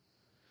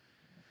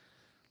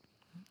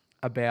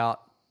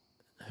about,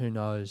 who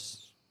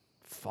knows,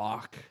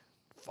 fuck,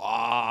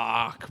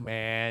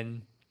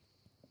 man.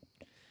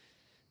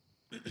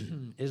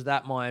 Is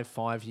that my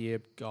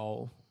 5-year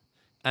goal?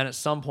 And at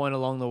some point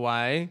along the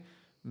way,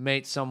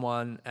 meet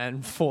someone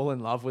and fall in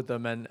love with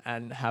them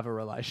and have a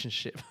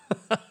relationship.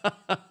 How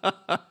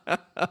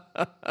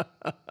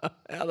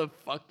the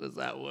fuck does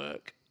that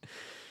work?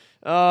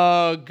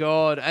 Oh,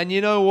 God. And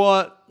you know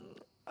what?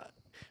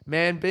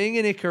 Man, being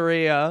in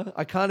Ikaria,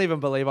 I can't even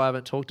believe I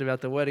haven't talked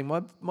about the wedding.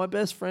 My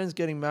best friend's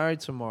getting married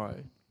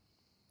tomorrow.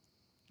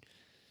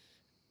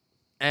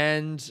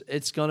 And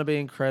it's going to be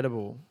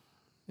incredible.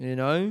 You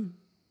know?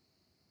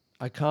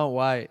 I can't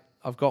wait.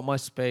 I've got my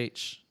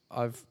speech.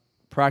 I've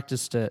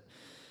practiced it.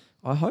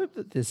 I hope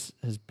that this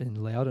has been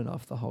loud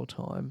enough the whole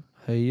time.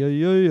 Hey.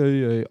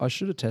 I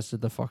should have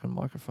tested the fucking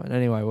microphone.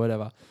 Anyway,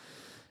 whatever.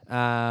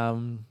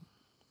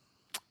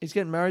 He's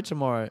getting married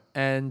tomorrow.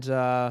 And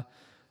I'll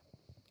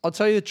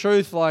tell you the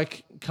truth,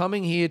 like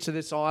coming here to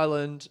this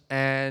island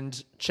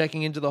and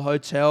checking into the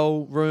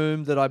hotel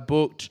room that I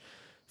booked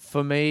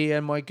for me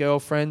and my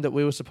girlfriend that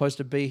we were supposed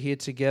to be here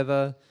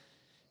together,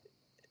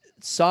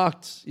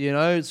 sucked, you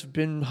know. It's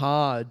been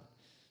hard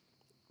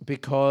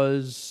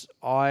because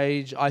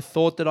I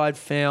thought that I'd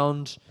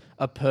found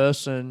a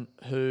person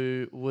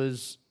who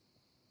was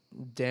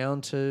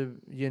down to,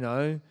 you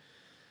know,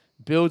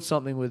 build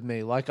something with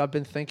me. Like I've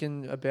been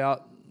thinking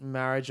about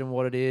marriage and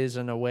what it is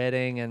and a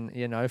wedding and,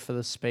 you know, for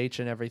the speech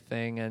and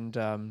everything. And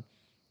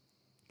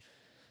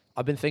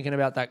I've been thinking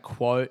about that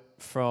quote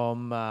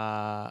from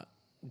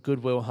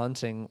Good Will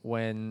Hunting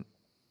when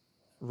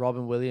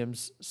Robin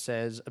Williams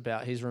says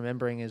about he's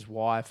remembering his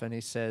wife, and he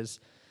says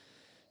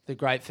the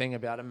great thing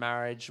about a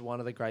marriage, one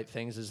of the great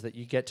things is that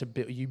you get to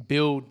you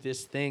build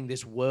this thing,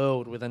 this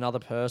world with another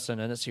person,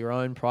 and it's your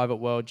own private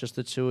world, just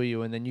the two of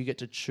you, and then you get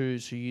to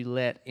choose who you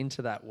let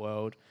into that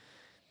world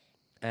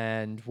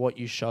and what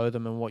you show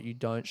them and what you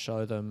don't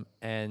show them,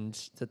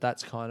 and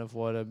that's kind of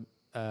what a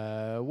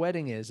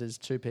wedding is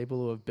two people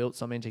who have built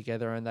something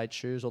together and they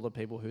choose all the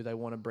people who they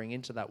want to bring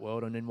into that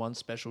world, and in one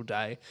special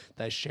day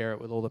they share it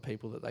with all the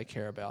people that they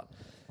care about.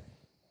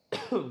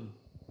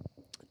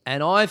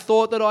 And I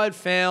thought that I'd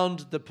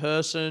found the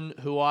person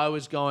who I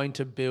was going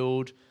to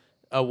build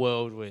a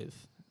world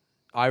with.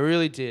 I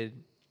really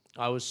did.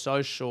 I was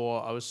so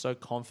sure, I was so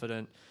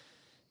confident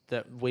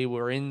that we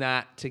were in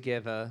that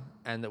together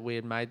and that we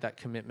had made that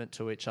commitment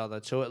to each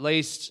other to at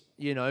least,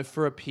 you know,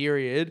 for a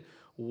period,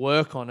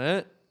 work on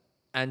it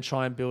and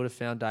try and build a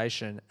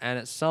foundation. And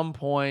at some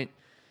point,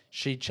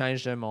 she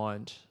changed her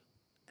mind.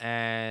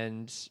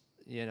 And,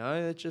 you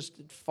know,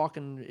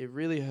 it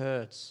really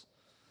hurts.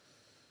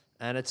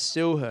 And it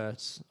still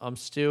hurts. I'm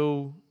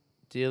still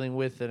dealing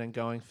with it and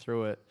going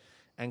through it.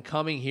 And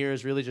coming here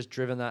has really just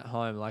driven that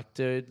home. Like,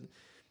 dude,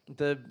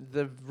 the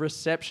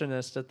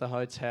receptionist at the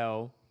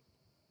hotel,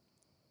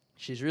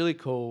 she's really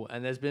cool.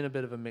 And there's been a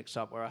bit of a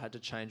mix-up where I had to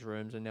change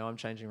rooms, and now I'm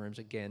changing rooms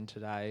again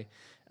today.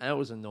 And it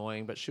was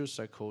annoying, but she was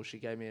so cool. She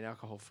gave me an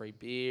alcohol-free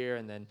beer,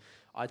 and then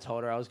I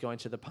told her I was going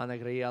to the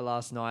Panigyri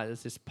last night.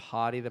 There's this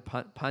party, the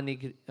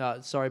Panigyri,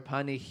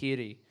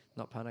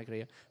 not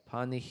Panigyri,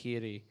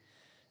 Panigyri.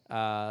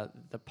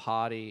 The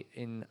party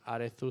in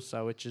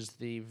Arethusa, which is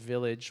the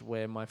village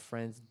where my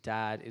friend's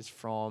dad is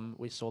from.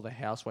 We saw the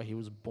house where he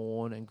was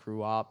born and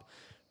grew up.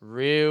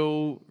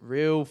 Real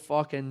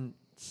fucking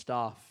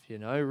stuff, you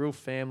know, real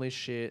family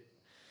shit.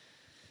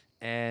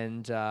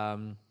 And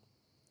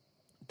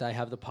they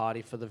have the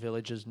party for the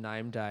village's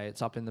name day.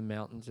 It's up in the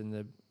mountains in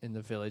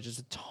the village. It's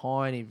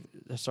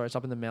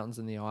up in the mountains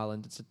in the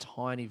island. It's a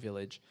tiny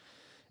village.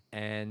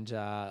 And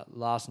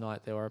last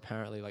night there were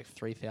apparently like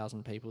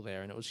 3,000 people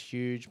there, and it was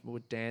huge. We were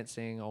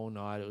dancing all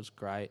night. It was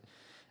great.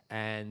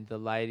 And the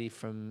lady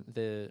from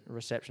the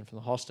reception from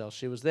the hostel,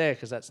 she was there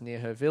because that's near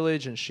her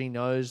village, and she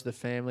knows the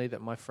family that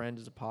my friend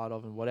is a part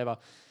of and whatever.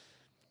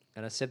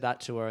 And I said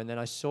that to her, and then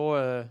I saw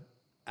her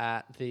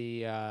at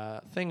the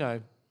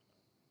thingo,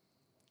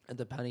 at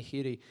the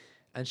Panigyri,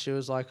 and she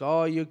was like,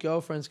 "Oh, your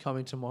girlfriend's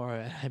coming tomorrow."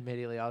 And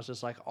immediately I was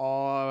just like,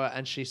 "Oh,"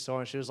 and she saw it,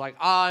 and she was like,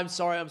 "Oh, I'm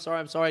sorry.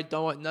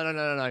 Don't worry.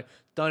 No.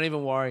 Don't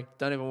even worry.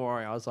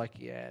 I was like,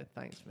 "Yeah,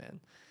 thanks, man."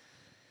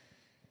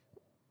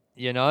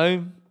 You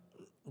know,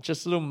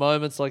 just little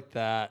moments like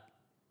that.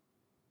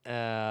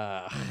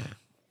 And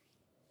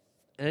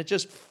it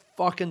just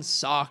fucking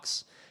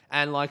sucks.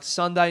 And like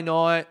Sunday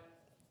night,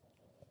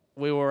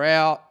 we were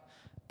out,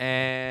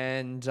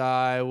 and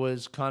I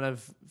was kind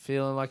of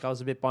feeling like I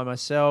was a bit by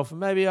myself.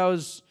 Maybe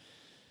was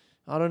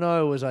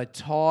I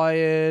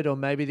tired, or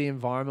maybe the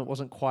environment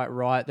wasn't quite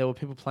right. There were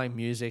people playing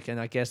music, and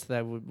I guess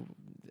they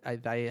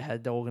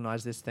had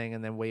organised this thing,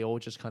 and then we all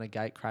just kind of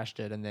gate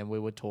crashed it, and then we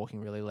were talking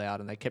really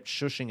loud, and they kept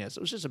shushing us.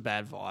 It was just a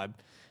bad vibe.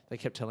 They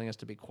kept telling us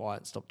to be quiet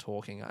and stop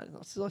talking. I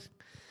was like,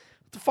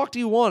 what the fuck do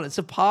you want? It's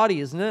a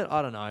party, isn't it?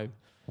 I don't know.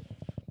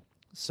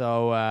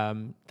 So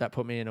that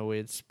put me in a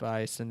weird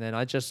space, and then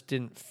I just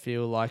didn't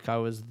feel like I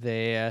was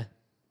there.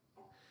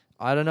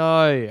 I don't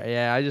know.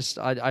 Yeah,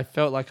 I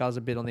felt like I was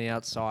a bit on the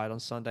outside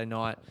on Sunday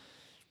night.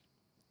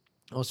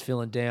 I was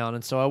feeling down,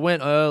 and so I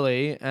went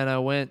early, and I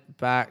went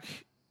back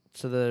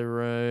to the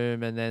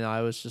room, and then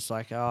I was just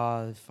like,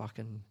 oh,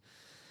 fucking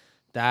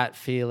that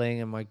feeling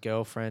and my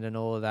girlfriend and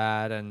all of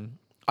that, and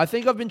I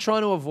think I've been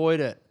trying to avoid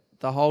it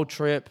the whole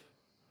trip,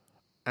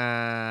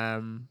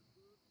 and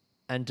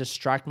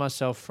distract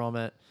myself from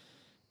it.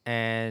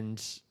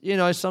 And, you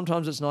know,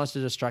 sometimes it's nice to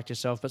distract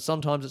yourself, but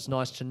sometimes it's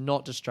nice to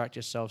not distract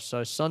yourself.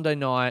 So Sunday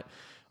night,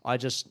 I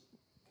just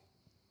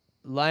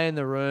lay in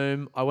the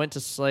room. I went to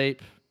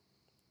sleep.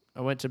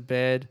 I went to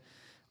bed.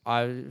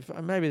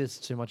 Maybe this is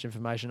too much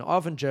information. I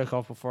often jerk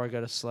off before I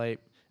go to sleep,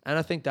 and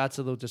I think that's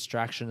a little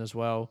distraction as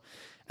well.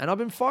 And I've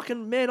been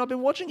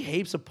watching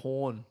heaps of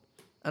porn,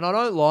 and I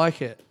don't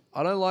like it.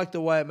 I don't like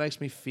the way it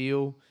makes me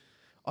feel.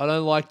 I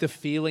don't like the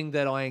feeling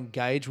that I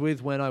engage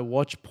with when I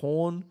watch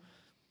porn.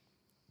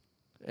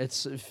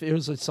 It's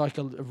like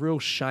a real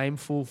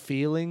shameful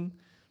feeling.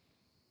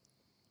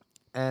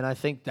 And I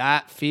think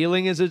that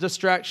feeling is a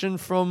distraction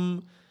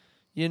from,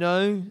 you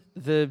know,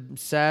 the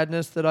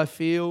sadness that I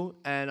feel.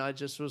 And I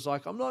just was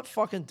like, I'm not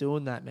fucking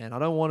doing that, man. I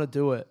don't want to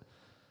do it.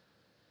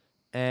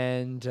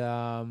 And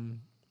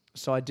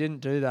so I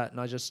didn't do that.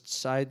 And I just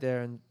stayed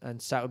there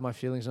and sat with my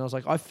feelings. And I was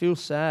like, I feel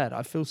sad.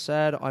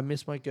 I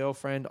miss my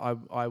girlfriend.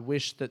 I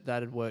wish that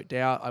had worked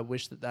out. I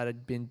wish that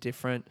had been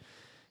different,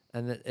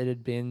 and that it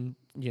had been,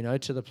 you know,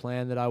 to the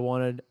plan that I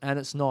wanted. And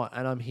it's not.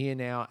 And I'm here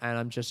now, and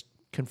I'm just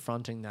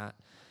confronting that.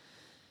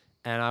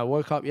 And I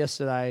woke up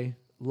yesterday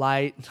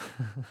late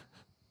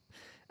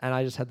and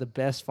I just had the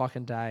best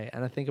fucking day.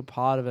 And I think a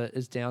part of it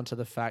is down to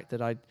the fact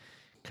that I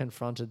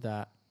confronted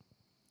that.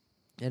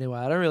 Anyway,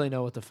 I don't really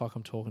know what the fuck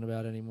I'm talking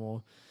about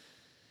anymore.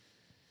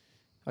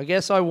 I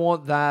guess I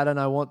want that, and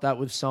I want that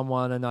with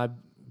someone, and I've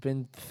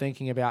been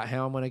thinking about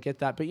how I'm going to get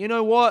that. But you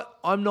know what?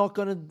 I don't know.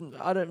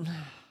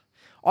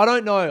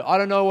 I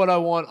don't know what I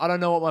want. I don't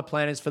know what my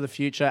plan is for the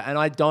future, and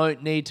I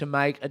don't need to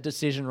make a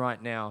decision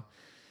right now.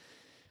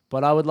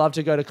 But I would love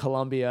to go to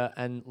Colombia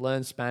and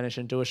learn Spanish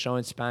and do a show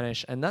in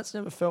Spanish, and that's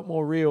never felt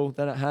more real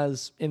than it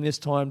has in this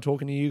time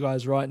talking to you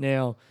guys right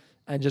now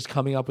and just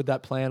coming up with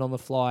that plan on the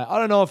fly. I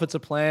don't know if it's a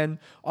plan.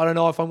 I don't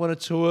know if I'm going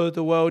to tour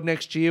the world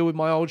next year with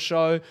my old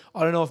show.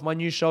 I don't know if my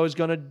new show is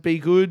going to be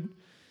good.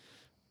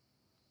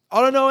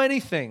 I don't know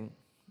anything.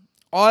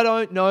 I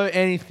don't know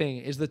anything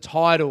is the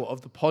title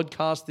of the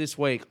podcast this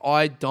week.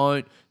 I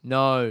don't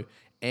know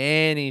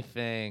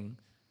anything.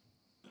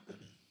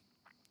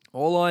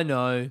 All I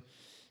know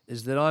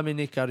is that I'm in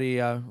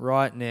Ikaria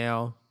right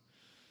now.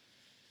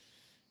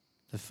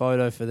 The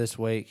photo for this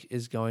week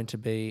is going to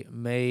be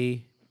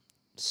me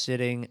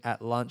sitting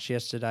at lunch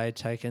yesterday,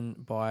 taken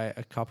by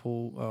a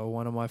couple,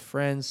 one of my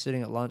friends,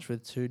 sitting at lunch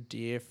with two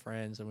dear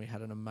friends, and we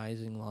had an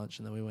amazing lunch,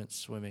 and then we went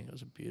swimming. It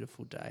was a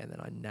beautiful day, and then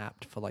I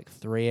napped for like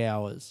 3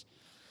 hours.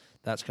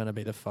 That's going to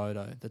be the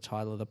photo. The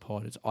title of the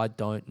pod is I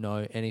Don't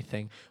Know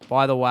Anything.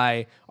 By the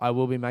way, I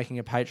will be making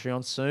a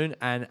Patreon soon,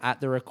 and at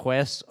the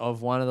request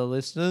of one of the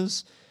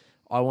listeners,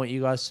 I want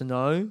you guys to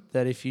know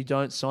that if you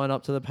don't sign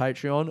up to the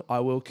Patreon, I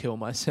will kill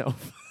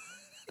myself.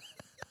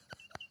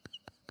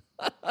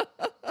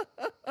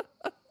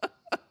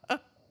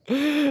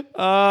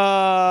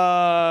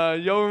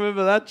 Y'all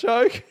remember that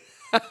joke?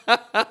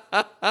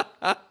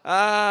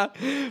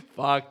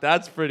 Fuck,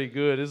 that's pretty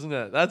good, isn't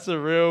it? That's a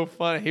real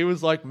fun. He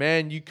was like,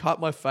 man, you cut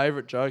my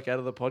favorite joke out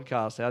of the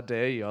podcast. How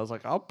dare you? I was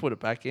like, I'll put it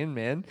back in,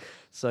 man.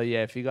 So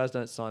yeah, if you guys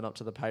don't sign up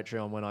to the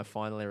Patreon when I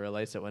finally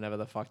release it, whenever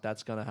the fuck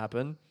that's going to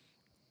happen,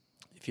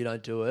 if you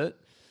don't do it,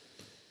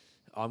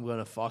 I'm going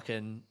to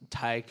fucking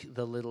take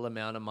the little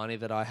amount of money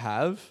that I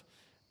have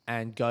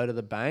and go to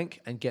the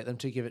bank and get them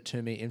to give it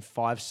to me in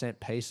 5-cent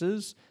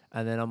pieces.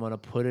 And then I'm going to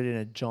put it in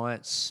a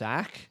giant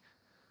sack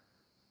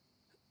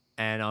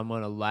and I'm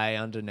going to lay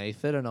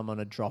underneath it and I'm going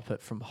to drop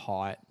it from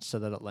height so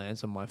that it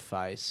lands on my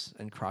face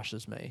and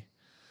crushes me.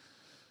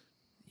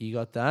 You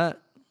got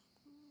that?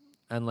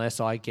 Unless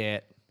I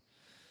get,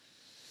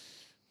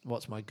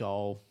 what's my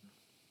goal?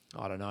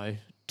 I don't know,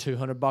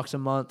 $200 a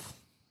month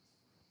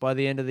by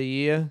the end of the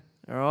year.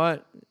 All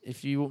right.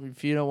 If you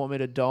don't want me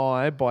to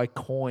die by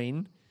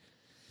coin,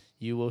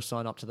 you will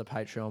sign up to the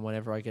Patreon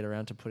whenever I get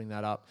around to putting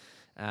that up.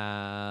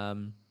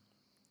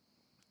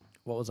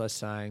 What was I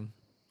saying?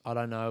 I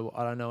don't know.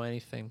 I don't know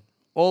anything.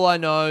 All I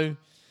know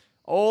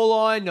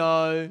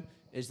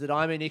is that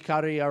I'm in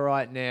Ikaria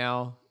right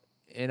now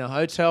in a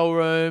hotel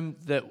room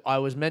that I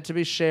was meant to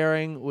be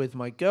sharing with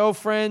my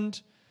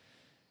girlfriend.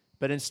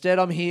 But instead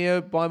I'm here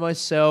by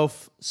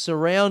myself,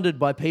 surrounded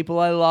by people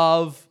I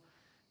love,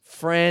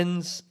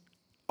 friends,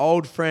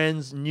 old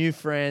friends, new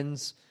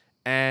friends,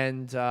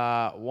 and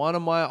one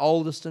of my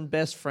oldest and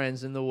best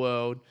friends in the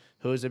world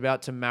who is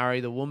about to marry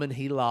the woman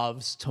he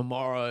loves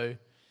tomorrow.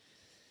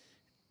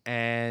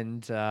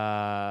 And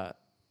I'm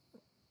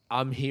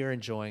here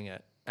enjoying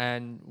it.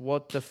 And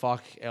what the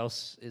fuck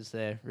else is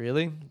there,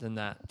 really, than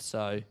that?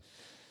 So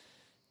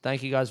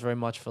thank you guys very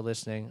much for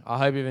listening. I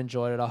hope you've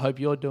enjoyed it. I hope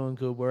you're doing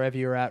good wherever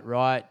you're at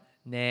right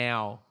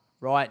now.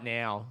 Right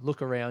now.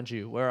 Look around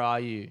you. Where are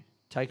you?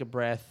 Take a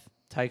breath.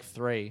 Take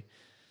 3.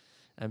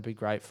 And be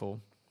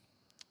grateful.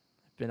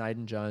 Been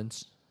Aiden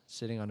Jones,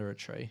 sitting under a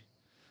tree.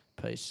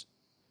 Peace.